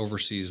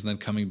overseas and then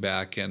coming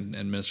back and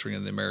ministering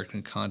in the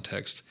American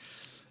context,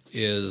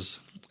 is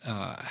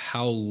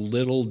how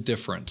little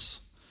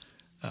difference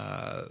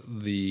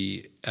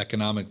the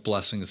economic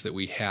blessings that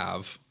we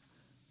have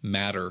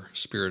matter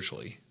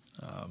spiritually.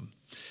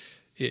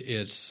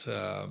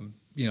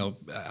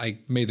 I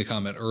made the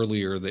comment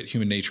earlier that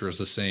human nature is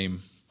the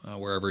same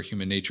wherever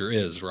human nature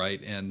is,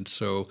 right? And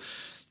so,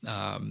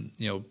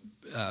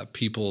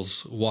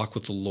 people's walk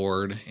with the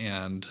Lord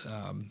and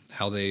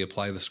how they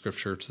apply the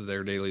Scripture to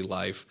their daily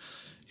life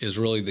is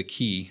really the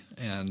key.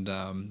 And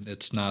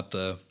it's not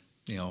the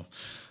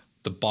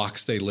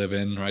box they live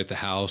in, right? The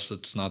house.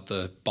 It's not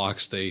the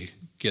box they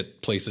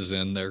get places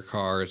in their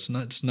car. It's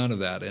none of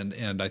that.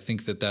 And I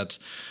think that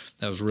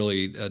was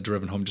really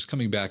driven home. Just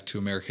coming back to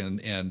America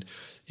and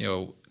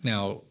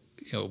now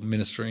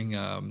ministering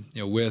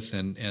with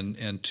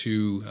and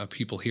to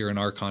people here in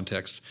our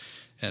context,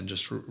 and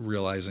just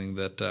realizing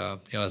that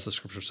as the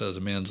Scripture says,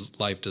 a man's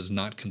life does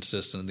not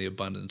consist in the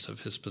abundance of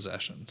his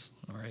possessions.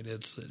 All right,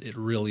 it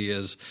really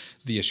is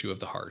the issue of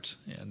the heart.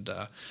 And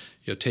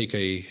take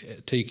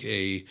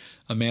a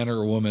man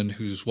or a woman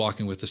who's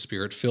walking with the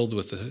Spirit, filled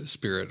with the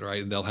Spirit,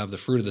 right, and they'll have the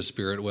fruit of the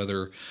Spirit,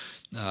 whether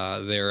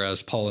they're,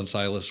 as Paul and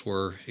Silas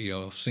were,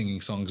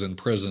 singing songs in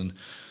prison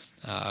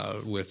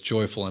with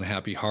joyful and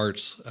happy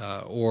hearts,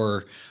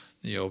 or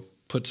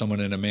put someone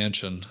in a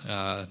mansion,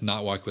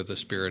 not walk with the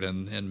Spirit,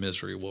 and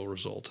misery will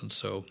result. And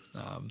so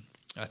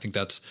I think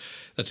that's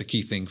a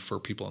key thing for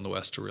people in the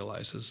West to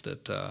realize, is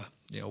that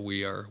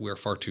we are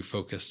far too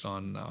focused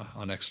on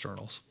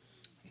externals.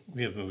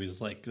 We have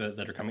movies like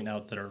that are coming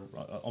out that are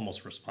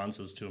almost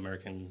responses to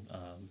American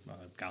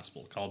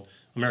Gospel, called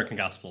American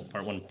Gospel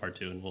Part 1, Part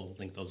 2, and we'll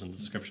link those in the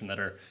description, that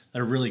are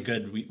really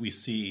good. We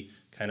see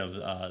kind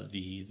of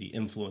the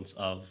influence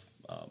of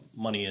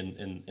money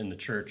in the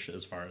church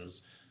as far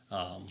as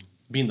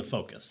being the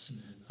focus.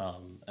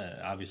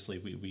 Obviously,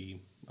 we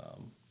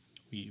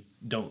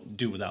don't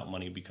do without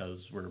money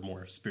because we're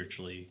more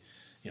spiritually,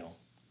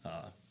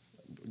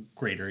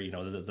 greater.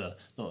 The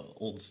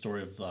old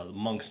story of the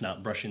monks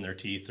not brushing their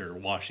teeth or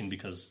washing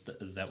because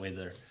that way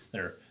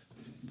they're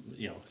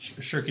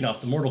shirking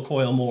off the mortal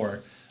coil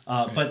more.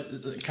 But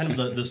kind of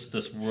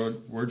this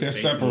word they're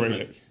separated.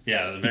 Movement.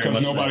 Yeah, very because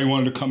much nobody so.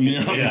 wanted to come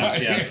near them. Yeah,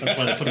 that's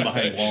why they put them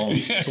behind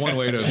walls. It's one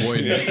way to avoid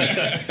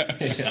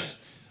it. Yeah.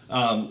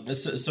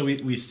 So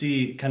we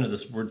see kind of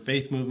this word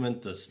faith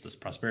movement, this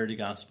prosperity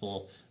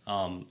gospel,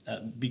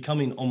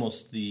 becoming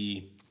almost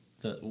the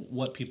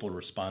what people are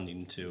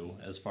responding to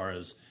as far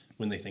as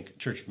when they think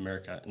Church of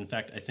America. In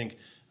fact, I think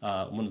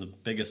one of the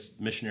biggest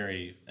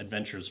missionary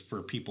adventures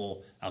for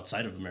people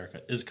outside of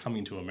America is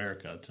coming to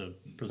America to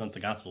present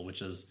the gospel,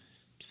 which is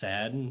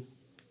sad and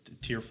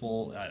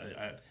tearful.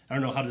 I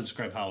don't know how to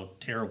describe how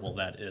terrible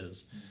that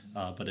is,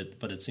 but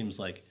it seems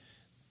like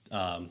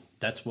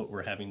that's what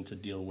we're having to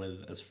deal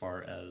with as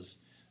far as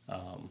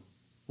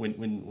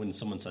when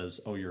someone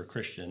says, "Oh, you're a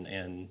Christian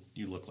and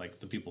you look like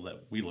the people that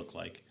we look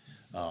like."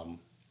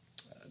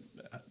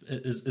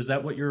 Is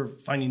that what you're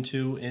finding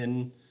too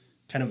in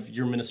kind of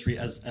your ministry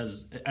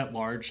as at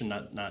large, and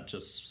not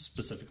just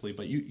specifically,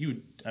 but you're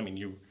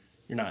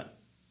not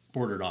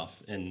bordered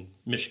off in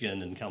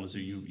Michigan and Kalamazoo.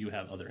 You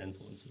have other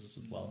influences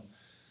as well.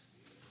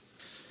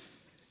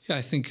 Yeah,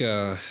 I think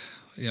I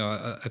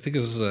think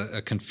this is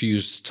a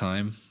confused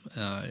time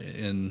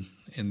in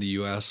the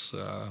U.S.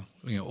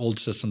 Old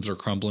systems are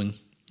crumbling.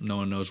 No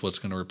one knows what's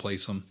going to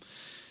replace them.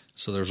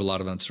 So there's a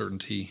lot of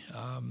uncertainty.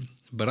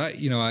 But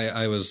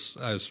I was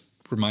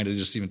reminded,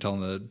 just even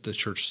telling the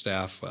church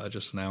staff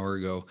just an hour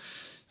ago,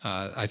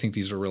 I think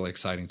these are really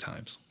exciting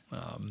times.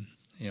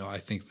 I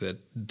think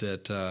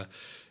that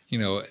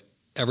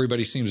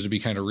everybody seems to be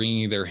kind of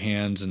wringing their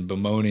hands and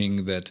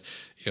bemoaning that,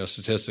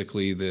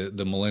 statistically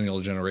the millennial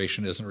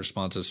generation isn't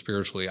responsive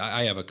spiritually.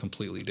 I have a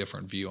completely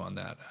different view on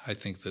that. I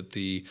think that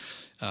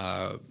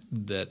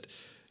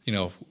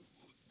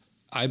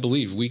I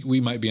believe we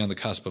might be on the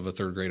cusp of a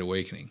third great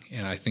awakening,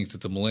 and I think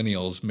that the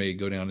millennials may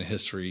go down in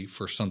history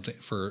for something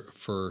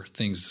for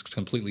things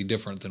completely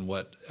different than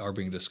what are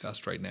being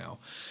discussed right now,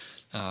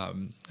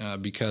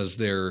 because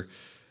they're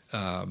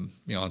on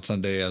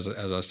Sunday, as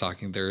I was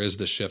talking, there is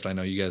this shift. I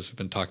know you guys have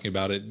been talking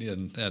about it,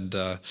 and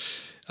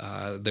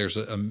there's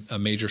a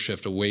major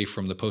shift away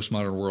from the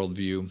postmodern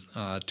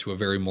worldview to a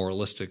very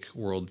moralistic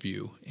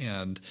worldview.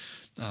 And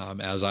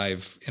as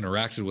I've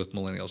interacted with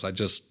millennials, I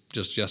just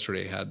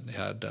yesterday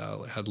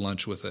had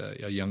lunch with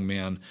a young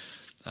man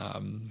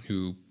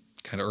who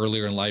kind of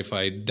earlier in life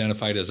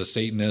identified as a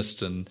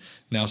Satanist and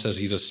now says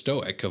he's a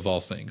Stoic of all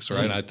things,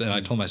 right? And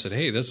I told him, I said,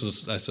 "Hey,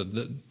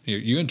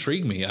 you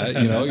intrigue me.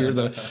 You're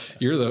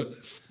the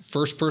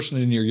first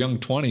person in your young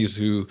 20s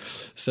who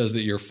says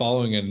that you're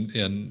following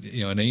in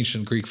an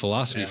ancient Greek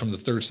philosophy from the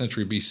 3rd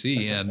century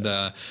BC,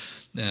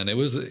 and it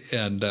was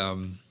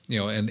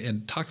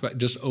and talk about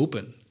just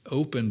open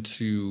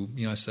to,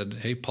 I said,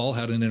 hey, Paul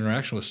had an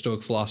interaction with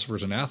Stoic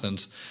philosophers in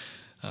Athens.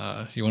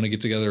 You want to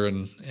get together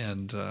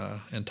and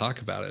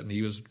talk about it, and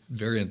he was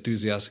very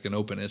enthusiastic and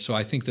open. And so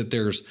I think that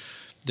there's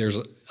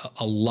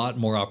a lot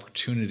more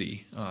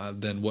opportunity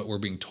than what we're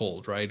being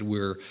told, right?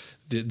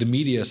 The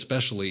media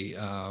especially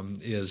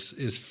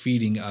is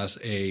feeding us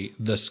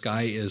the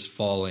sky is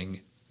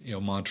falling,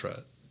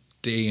 mantra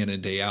day in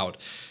and day out.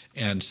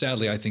 And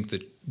sadly, I think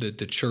that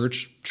the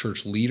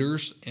church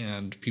leaders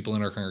and people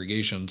in our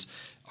congregations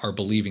are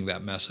believing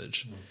that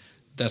message. Mm-hmm.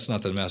 That's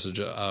not the message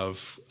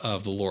of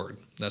the Lord.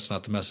 That's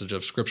not the message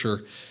of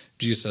Scripture.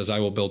 Jesus says, I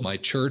will build my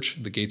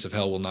church. The gates of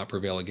hell will not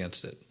prevail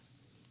against it.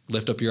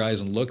 Lift up your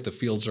eyes and look. The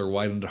fields are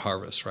white unto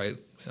harvest, right?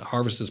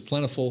 Harvest is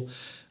plentiful.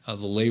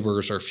 The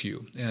laborers are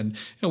few. And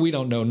we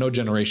don't know. No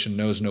generation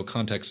knows. No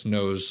context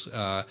knows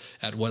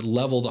at what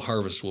level the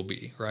harvest will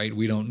be, right?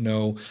 We don't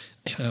know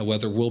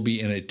whether we'll be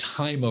in a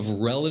time of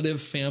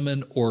relative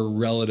famine or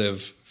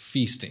relative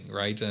feasting,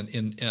 right?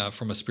 And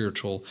from a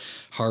spiritual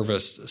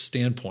harvest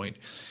standpoint.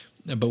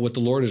 But what the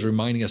Lord is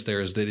reminding us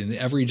there is that in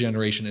every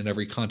generation, in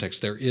every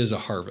context, there is a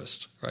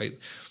harvest, right?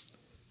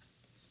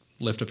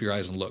 Lift up your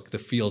eyes and look. The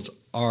fields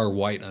are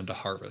white unto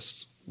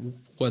harvest.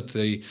 What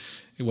the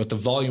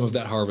volume of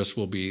that harvest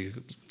will be,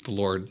 the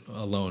Lord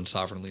alone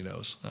sovereignly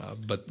knows.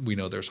 But we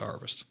know there's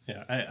harvest.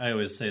 Yeah, I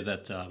always say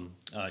that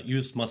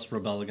youth must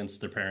rebel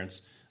against their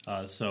parents.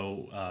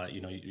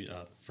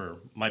 For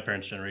my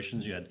parents'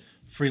 generations, you had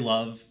free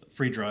love,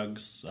 free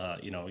drugs.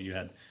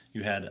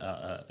 You had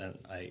an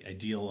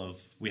ideal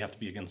of we have to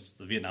be against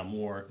the Vietnam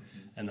War,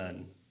 and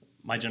then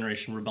my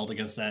generation rebelled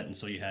against that, and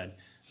so you had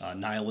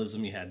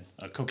nihilism, you had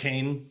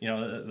cocaine.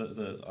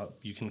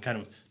 You can kind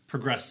of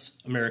progress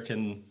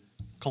American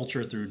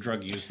culture through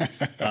drug use,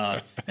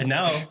 and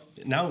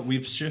now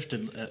we've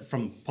shifted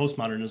from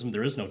postmodernism.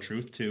 There is no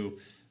truth to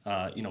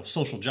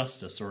social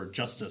justice or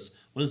justice.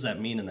 What does that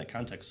mean in that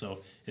context?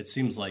 So it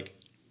seems like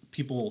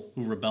people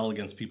who rebel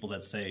against people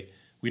that say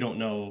we don't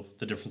know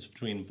the difference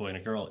between a boy and a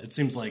girl, it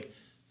seems like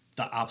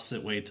the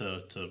opposite way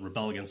to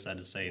rebel against that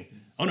is saying,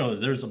 oh no,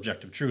 there's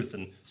objective truth.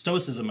 And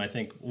Stoicism, I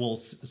think, will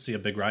see a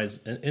big rise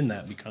in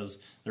that, because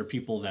there are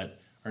people that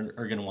are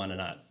going to want to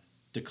not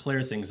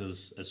declare things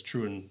as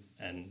true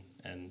and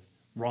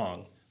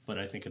wrong, but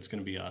I think it's going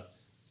to be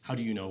how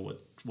do you know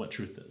what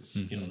truth is?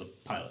 Mm-hmm. The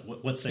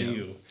pilot. What say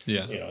you?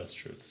 Yeah. Is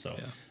truth. So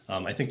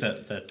I think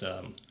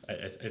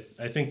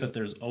I think that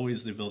there's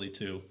always the ability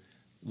to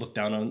look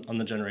down on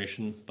the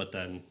generation, but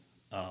then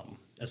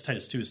as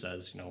Titus 2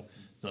 says,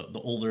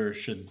 the older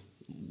should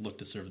look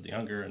to serve the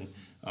younger. And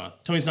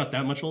Tony's not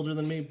that much older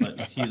than me, but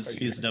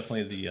he's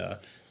definitely the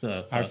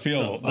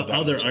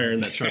other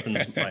iron that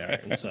sharpens my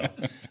iron. So.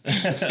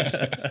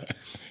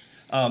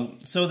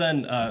 So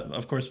then,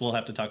 of course, we'll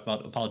have to talk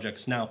about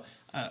apologetics. Now,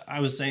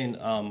 I was saying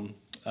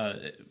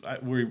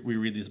we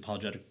read these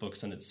apologetic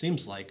books, and it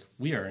seems like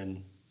we are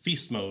in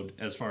feast mode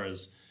as far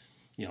as,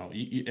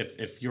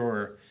 if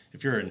you're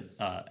an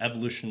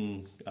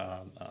evolution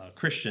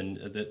Christian,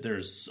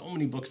 there's so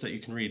many books that you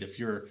can read. If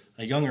you're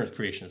a young Earth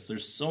creationist,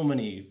 there's so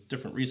many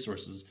different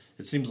resources.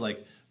 It seems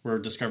like we're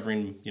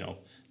discovering,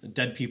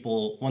 dead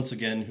people once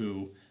again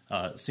who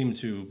seem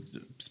to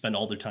spend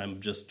all their time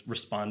just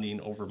responding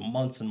over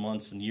months and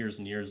months and years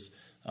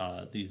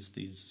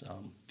these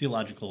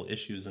theological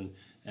issues,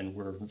 and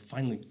we're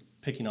finally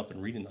picking up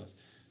and reading those.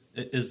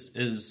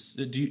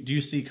 Do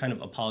you see kind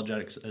of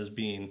apologetics as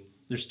being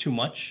there's too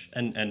much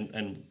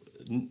and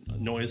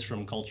noise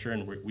from culture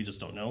and we just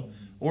don't know,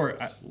 or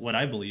what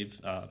I believe,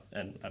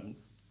 and I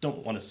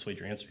don't want to sway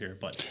your answer here,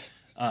 but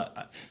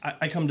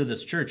I come to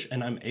this church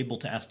and I'm able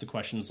to ask the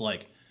questions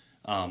like,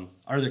 are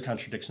there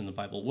contradictions in the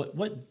Bible?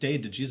 What day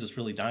did Jesus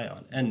really die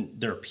on? And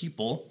there are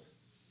people,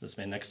 this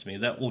man next to me,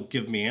 that will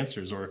give me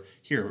answers. Or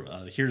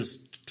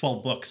here's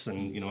 12 books,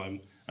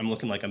 and I'm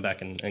looking like I'm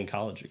back in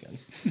college again.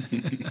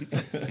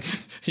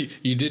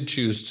 You did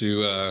choose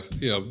to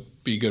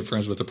be good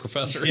friends with the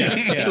professor.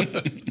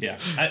 Yeah.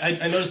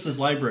 I noticed his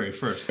library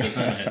first, and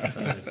then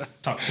I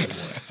talked to him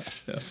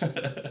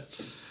more.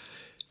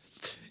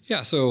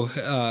 Yeah. So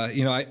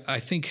I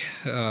think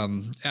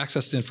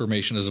access to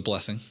information is a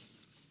blessing.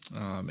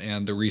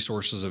 And the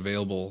resources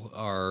available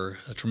are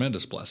a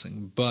tremendous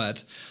blessing.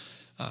 But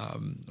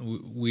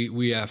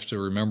we have to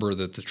remember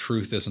that the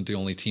truth isn't the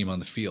only team on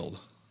the field.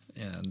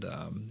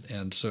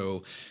 And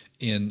so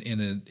in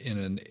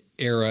an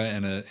era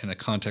and in a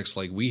context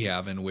like we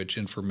have, in which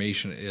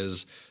information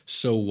is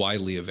so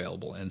widely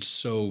available and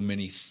so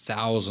many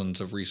thousands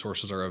of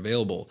resources are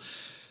available,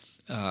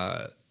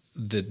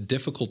 the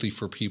difficulty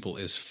for people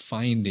is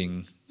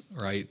finding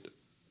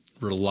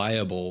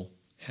reliable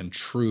and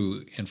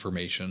true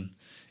information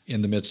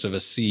in the midst of a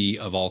sea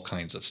of all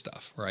kinds of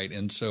stuff, right?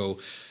 And so,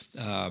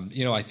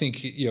 I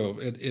think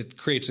it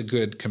creates a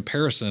good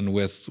comparison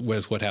with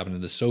what happened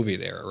in the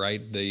Soviet era,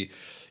 right?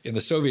 in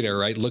the Soviet era,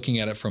 right, looking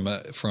at it from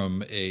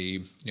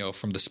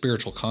the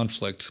spiritual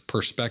conflict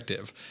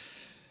perspective,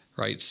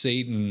 right,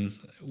 Satan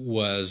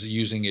was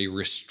using a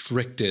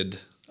restricted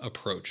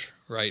approach,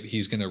 right?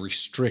 He's going to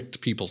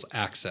restrict people's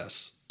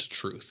access to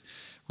truth,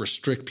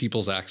 restrict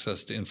people's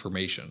access to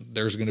information.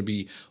 There's going to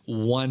be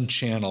one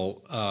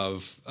channel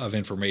of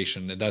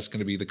information, and that's going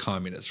to be the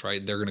communists,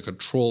 right? They're going to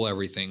control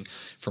everything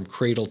from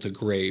cradle to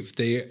grave.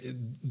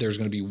 There's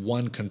going to be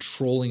one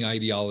controlling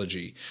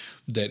ideology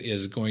that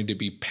is going to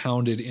be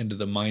pounded into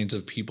the minds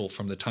of people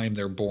from the time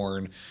they're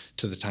born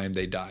to the time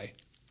they die.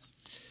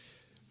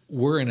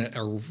 We're in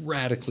a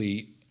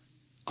radically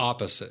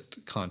opposite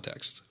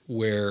context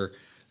where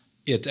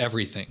it's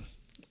everything.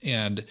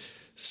 And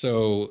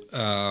so,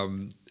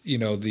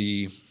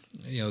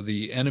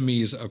 the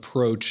enemy's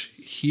approach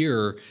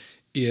here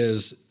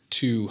is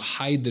to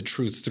hide the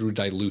truth through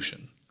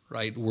dilution,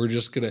 right?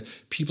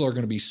 People are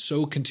going to be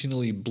so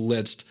continually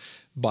blitzed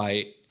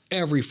by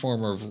every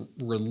form of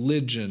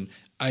religion,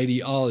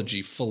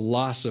 ideology,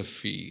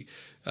 philosophy,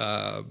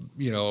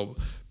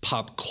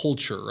 pop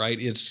culture, right?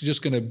 It's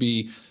just going to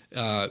be,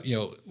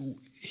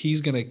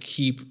 he's going to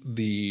keep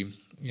the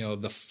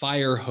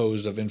fire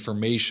hose of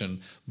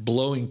information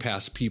blowing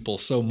past people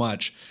so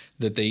much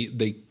that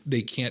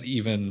they can't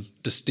even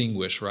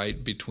distinguish,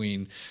 right,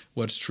 between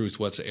what's truth,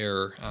 what's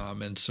error.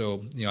 And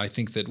so, I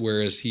think that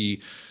whereas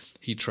he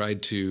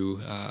tried to,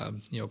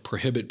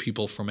 prohibit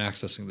people from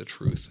accessing the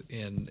truth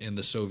in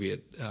the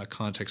Soviet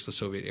context, the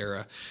Soviet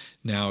era,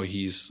 now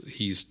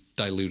he's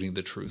diluting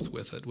the truth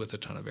with a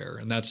ton of error.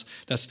 And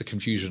that's the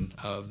confusion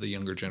of the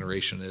younger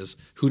generation, is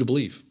who to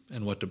believe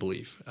and what to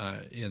believe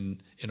in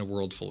a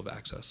world full of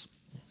access.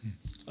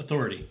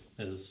 Authority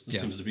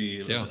seems to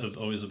be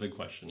always a big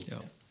question.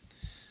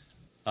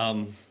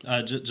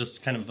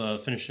 Just kind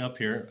of finishing up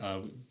here,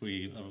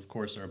 we of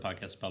course are a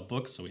podcast about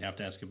books, so we have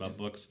to ask you about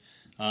books.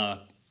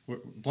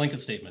 Blanket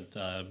statement.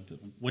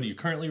 What are you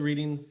currently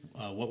reading?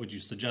 What would you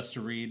suggest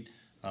to read?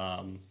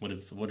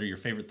 What are your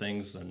favorite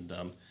things? And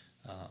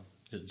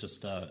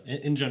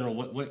in general,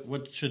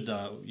 what should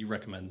you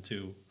recommend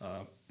to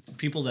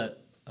people that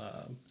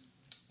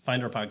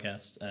find our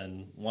podcast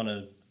and want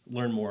to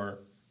learn more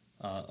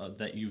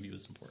that you view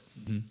as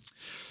important? Mm-hmm.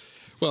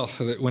 Well,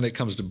 when it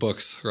comes to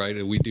books,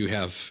 right, we do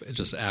have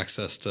just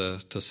access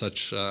to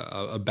such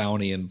a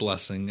bounty and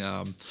blessing.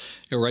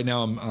 Right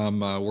now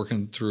I'm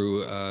working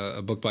through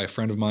a book by a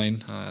friend of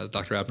mine,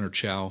 Dr. Abner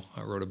Chow.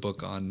 Wrote a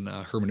book on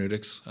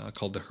hermeneutics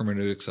called The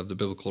Hermeneutics of the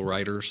Biblical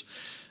Writers.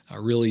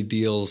 Really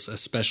deals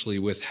especially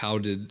with how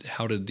did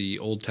the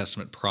Old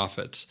Testament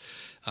prophets,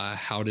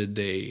 how did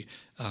they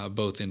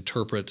both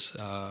interpret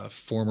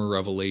former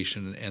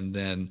revelation and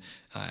then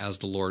as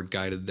the Lord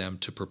guided them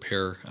to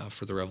prepare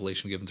for the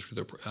revelation given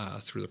through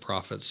the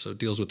prophets. So it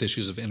deals with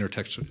issues of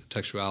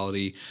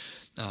intertextuality.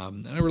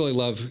 And I really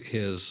love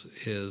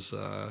his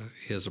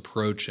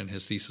approach and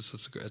his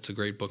thesis. It's a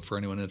great book for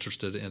anyone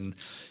interested in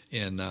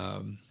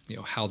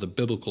how the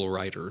biblical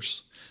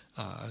writers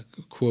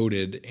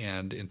quoted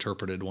and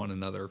interpreted one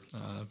another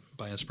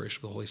by inspiration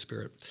of the Holy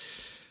Spirit.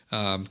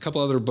 A couple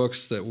other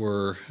books that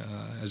were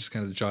I just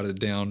kind of jotted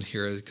down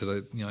here because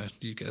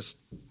you guys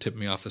tipped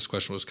me off this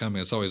question was coming.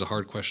 It's always a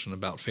hard question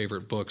about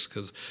favorite books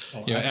because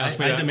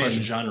I demand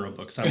genre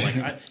books. I'm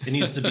like it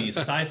needs to be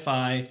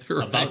sci-fi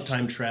about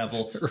time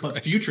travel,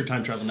 but future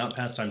time travel, not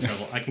past time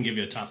travel. I can give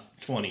you a top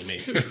 20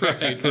 maybe.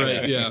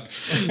 right, yeah.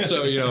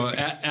 So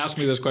ask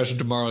me this question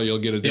tomorrow, you'll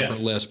get a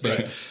different list.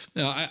 But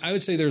I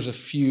would say there's a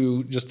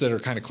few just that are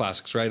kind of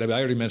classics, right? I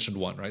already mentioned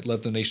one, right?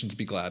 Let the Nations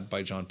Be Glad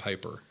by John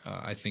Piper.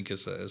 I think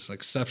is an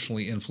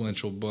exceptionally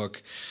influential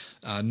book.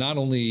 Not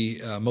only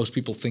most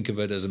people think of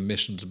it as a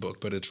missions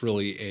book, but it's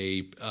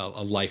really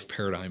a life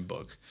paradigm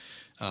book.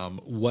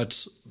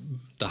 What's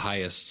the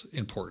highest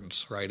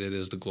importance, right? It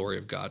is the glory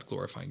of God,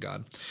 glorifying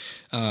God.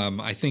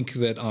 I think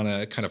that on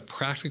a kind of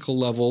practical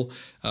level,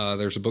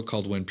 there's a book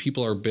called When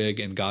People Are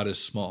Big and God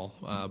is Small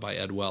by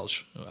Ed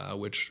Welch,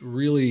 which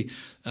really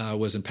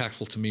was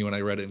impactful to me when I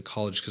read it in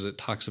college because it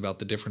talks about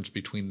the difference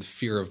between the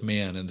fear of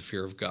man and the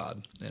fear of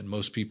God. And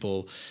most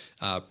people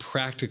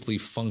practically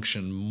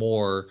function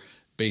more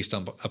based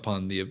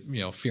upon the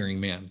fearing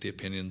man, the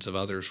opinions of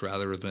others,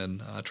 rather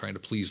than trying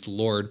to please the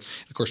Lord.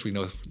 And of course, we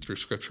know through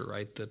Scripture,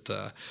 right,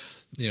 that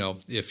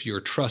if your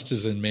trust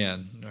is in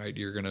man, right,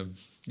 you're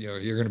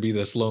gonna be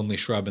this lonely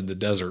shrub in the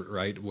desert,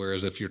 right.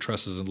 Whereas if your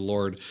trust is in the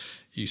Lord,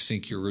 you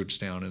sink your roots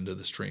down into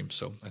the stream.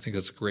 So I think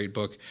that's a great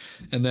book.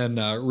 And then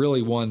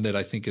really one that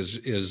I think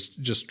is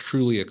just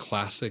truly a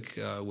classic,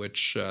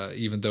 which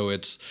even though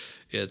it's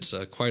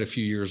quite a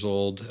few years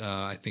old,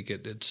 I think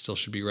it still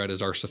should be read,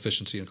 as Our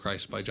Sufficiency in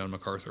Christ by John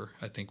MacArthur,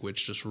 I think,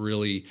 which just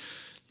really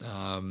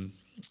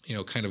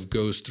kind of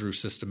goes through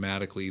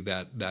systematically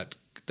that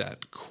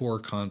core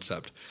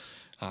concept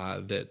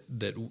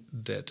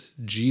that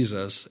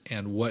Jesus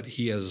and what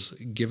he has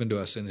given to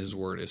us in his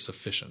word is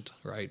sufficient,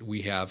 right?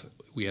 We have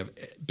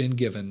been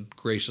given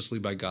graciously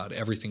by God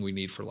everything we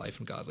need for life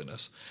and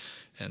godliness.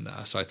 And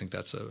so I think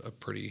that's a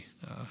pretty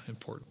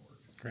important word.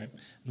 Great.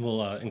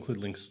 We'll include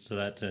links to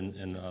that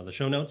in the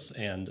show notes.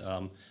 And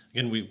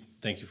again, we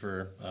thank you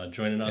for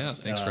joining us.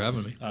 Yeah, thanks for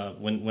having me.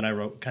 When I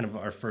wrote kind of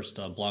our first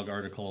blog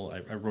article,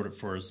 I wrote it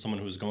for someone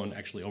who was going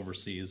actually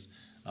overseas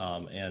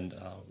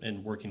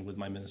and working with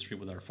my ministry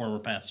with our former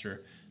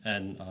pastor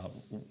and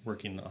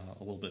working a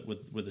little bit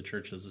with the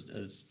church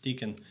as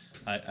deacon.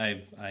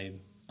 I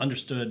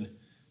understood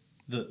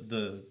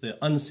the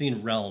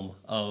unseen realm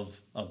of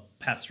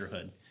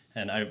pastorhood.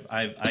 And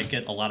I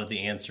get a lot of the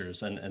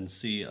answers and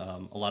see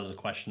a lot of the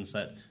questions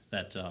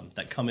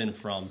that come in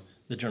from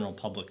the general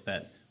public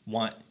that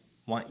want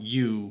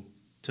you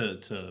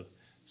to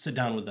sit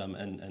down with them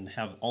and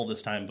have all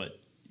this time, but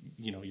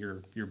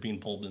you're being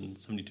pulled in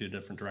 72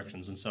 different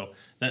directions. And so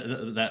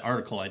that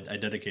article I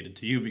dedicated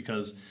to you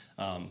because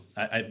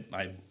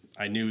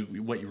I knew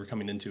what you were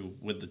coming into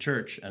with the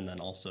church, and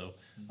then also,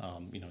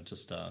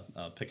 just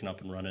picking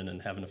up and running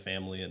and having a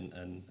family,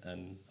 and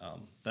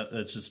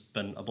that's just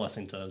been a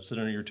blessing to sit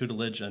under your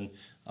tutelage and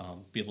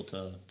be able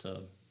to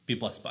be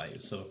blessed by you.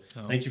 So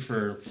thank you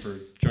for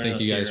joining us.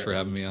 Thank you guys here. for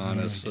having me on.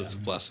 It's a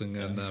blessing,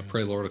 and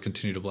pray the Lord will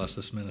continue to bless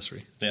this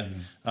ministry. Yeah.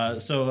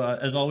 So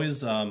as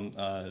always,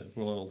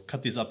 we'll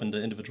cut these up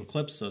into individual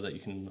clips so that you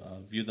can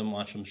view them,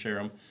 watch them, share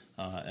them,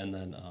 and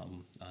then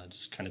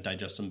just kind of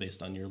digest them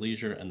based on your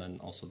leisure. And then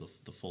also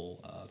the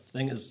full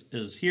thing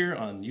is here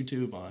on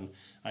YouTube, on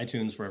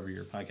iTunes, wherever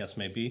your podcast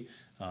may be.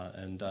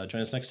 And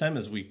join us next time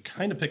as we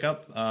kind of pick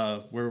up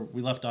where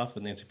we left off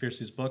with Nancy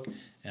Pearcey's book,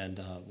 and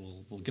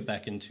we'll get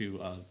back into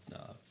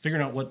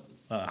figuring out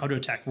how to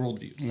attack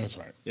worldviews. That's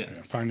right. Yeah.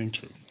 Finding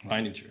truth.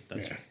 Finding truth.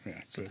 That's right.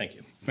 Yeah. So thank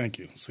you. Thank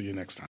you. See you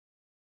next time.